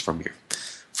passions from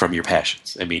your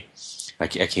passions. I mean, I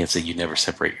can't say you never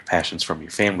separate your passions from your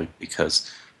family,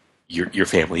 because your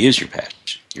family is your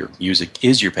passion. Your music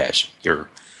is your passion. Your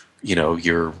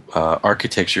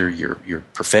architecture, your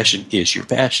profession is your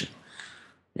passion.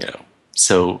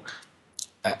 So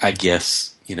I guess.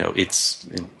 It's,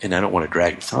 and I don't want to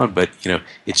drag this on, but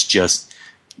it's just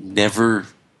never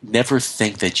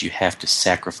think that you have to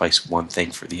sacrifice one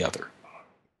thing for the other.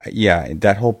 Yeah,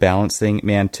 that whole balance thing,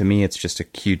 man, to me, it's just a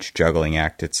huge juggling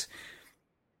act.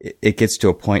 It gets to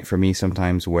a point for me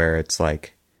sometimes where it's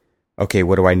like, okay,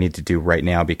 what do I need to do right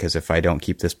now? Because if I don't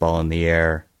keep this ball in the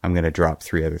air, I'm going to drop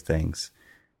 3 other things.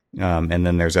 And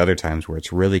then there's other times where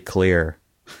it's really clear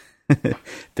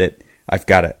that I've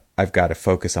got to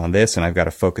focus on this, and I've got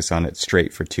to focus on it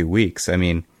straight for 2 weeks. I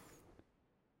mean,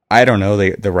 I don't know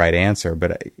the right answer,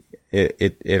 but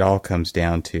it all comes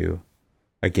down to,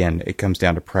 again, it comes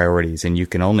down to priorities, and you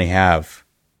can only have,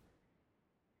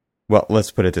 well,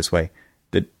 let's put it this way.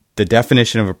 The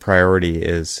definition of a priority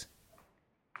is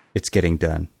it's getting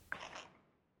done.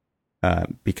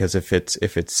 Because if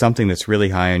it's something that's really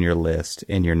high on your list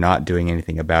and you're not doing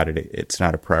anything about it, it's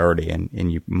not a priority, and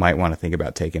you might want to think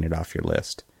about taking it off your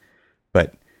list.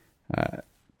 But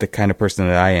the kind of person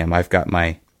that I am, I've got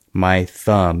my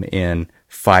thumb in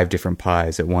 5 different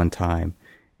pies at one time,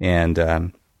 and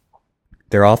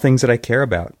they're all things that I care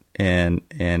about, and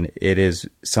it is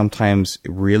sometimes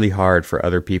really hard for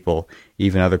other people,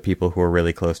 even other people who are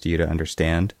really close to you, to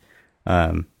understand.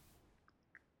 And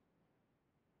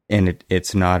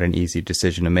it's not an easy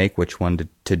decision to make which one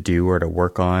to do or to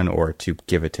work on or to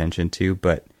give attention to,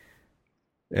 but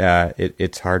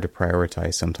it's hard to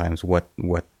prioritize sometimes what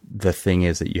the thing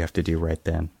is that you have to do right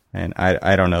then. And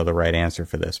I don't know the right answer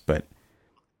for this, but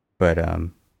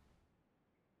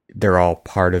they're all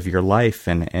part of your life,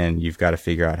 and you've got to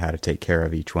figure out how to take care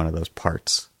of each one of those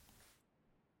parts.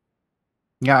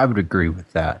 Yeah, I would agree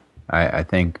with that. I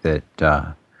think that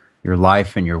your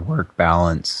life and your work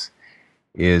balance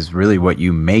is really what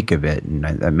you make of it, and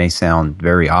that may sound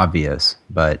very obvious,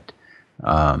 but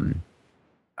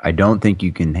I don't think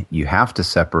you have to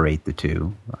separate the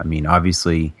two. I mean,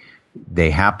 obviously,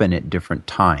 they happen at different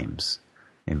times,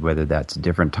 and whether that's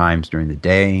different times during the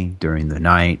day, during the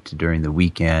night, during the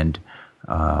weekend,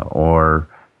 or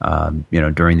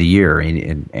during the year,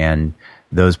 and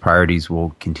those priorities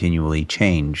will continually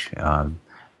change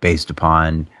based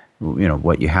upon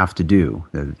what you have to do.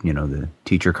 The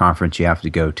teacher conference you have to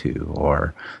go to,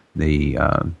 or the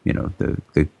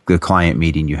client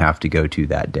meeting you have to go to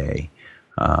that day,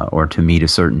 or to meet a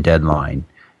certain deadline,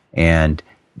 and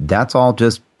that's all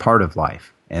just part of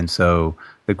life. And so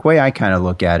the way I kind of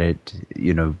look at it,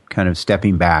 kind of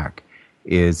stepping back,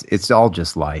 is it's all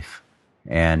just life,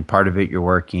 and part of it you're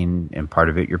working, and part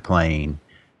of it you're playing,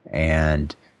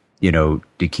 and to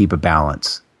keep a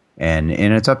balance, and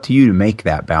it's up to you to make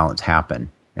that balance happen.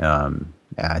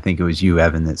 I think it was you,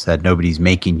 Evan, that said nobody's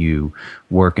making you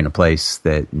work in a place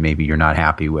that maybe you're not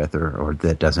happy with, or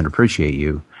that doesn't appreciate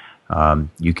you.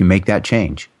 You can make that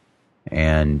change,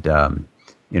 and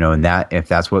and that if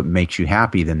that's what makes you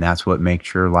happy, then that's what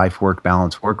makes your life-work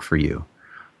balance work for you.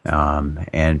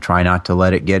 And try not to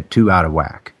let it get too out of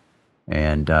whack.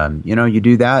 And you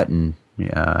do that, and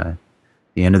at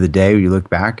the end of the day, you look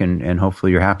back, and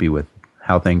hopefully you're happy with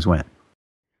how things went.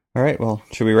 All right, well,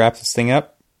 should we wrap this thing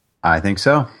up? I think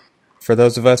so. For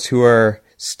those of us who are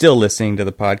still listening to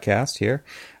the podcast here,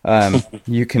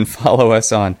 you can follow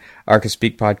us on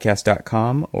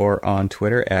archispeakpodcast.com or on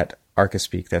Twitter at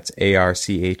Archispeak. That's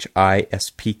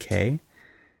ARCHISPK.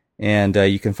 And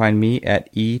you can find me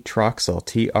at eTroxel,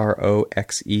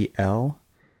 TROXEL.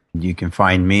 You can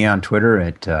find me on Twitter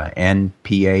at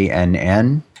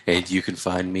NPANN. And you can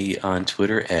find me on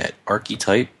Twitter at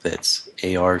Archetype. That's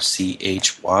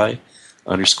ARCHY_TYPE.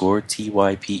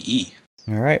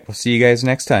 All right. We'll see you guys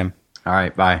next time. All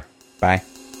right. Bye. Bye.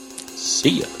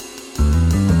 See ya.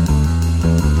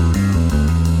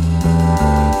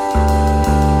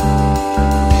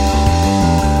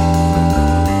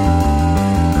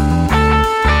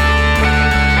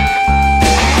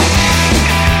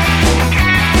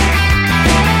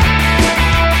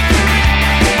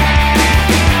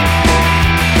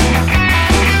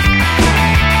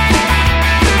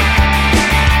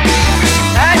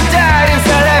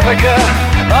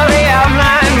 Only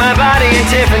outlined my body in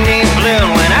Tiffany blue.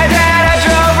 When I died, I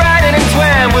drove right in and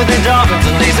swam with the dolphins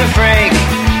and Lisa Frank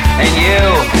and you.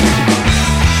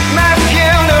 My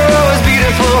funeral was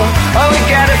beautiful. Oh, we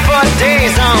got it for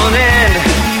days on end.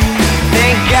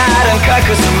 Thank God I'm cut,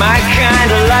 'cause of my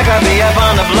kind of luck, I'll be up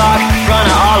on the block in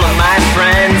front of all of my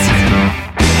friends.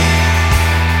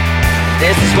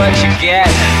 This is what you get.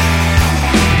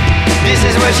 This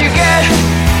is what you get.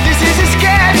 This is a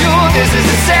schedule. This is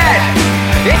a set.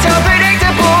 It's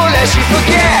unpredictable lest you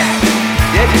forget.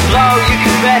 If you blow, you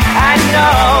can bet. I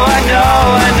know.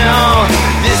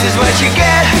 This is what you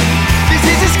get. This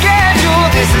is a schedule.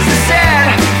 This is a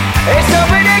set. It's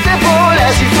unpredictable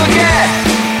lest you forget.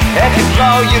 If you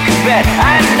blow, you can bet.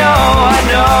 I know.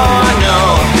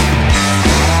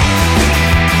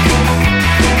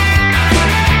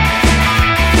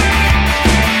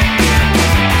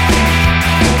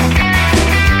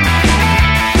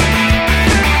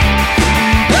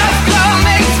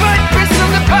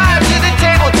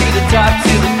 Top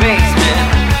to the basement.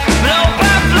 Blow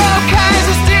by blow, kinds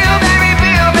of steel, very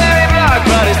real, very rock,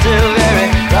 but it's still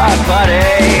very rock body.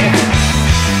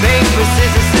 Paper,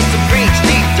 scissors, sister, preach,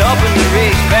 deep up in the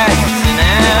rig, fast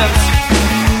synapse.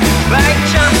 Back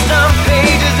jumps on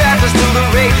pages after still the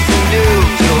rape is a new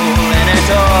tool and a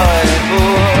toilet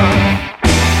bowl.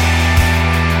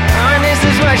 Oh, and this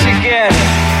is what you get.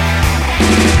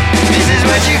 This is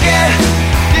what you get.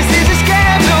 This is a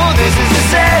schedule, this is a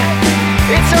set.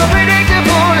 It's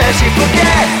unpredictable as you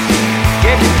forget.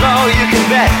 If you blow, you can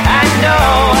bet. I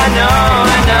know.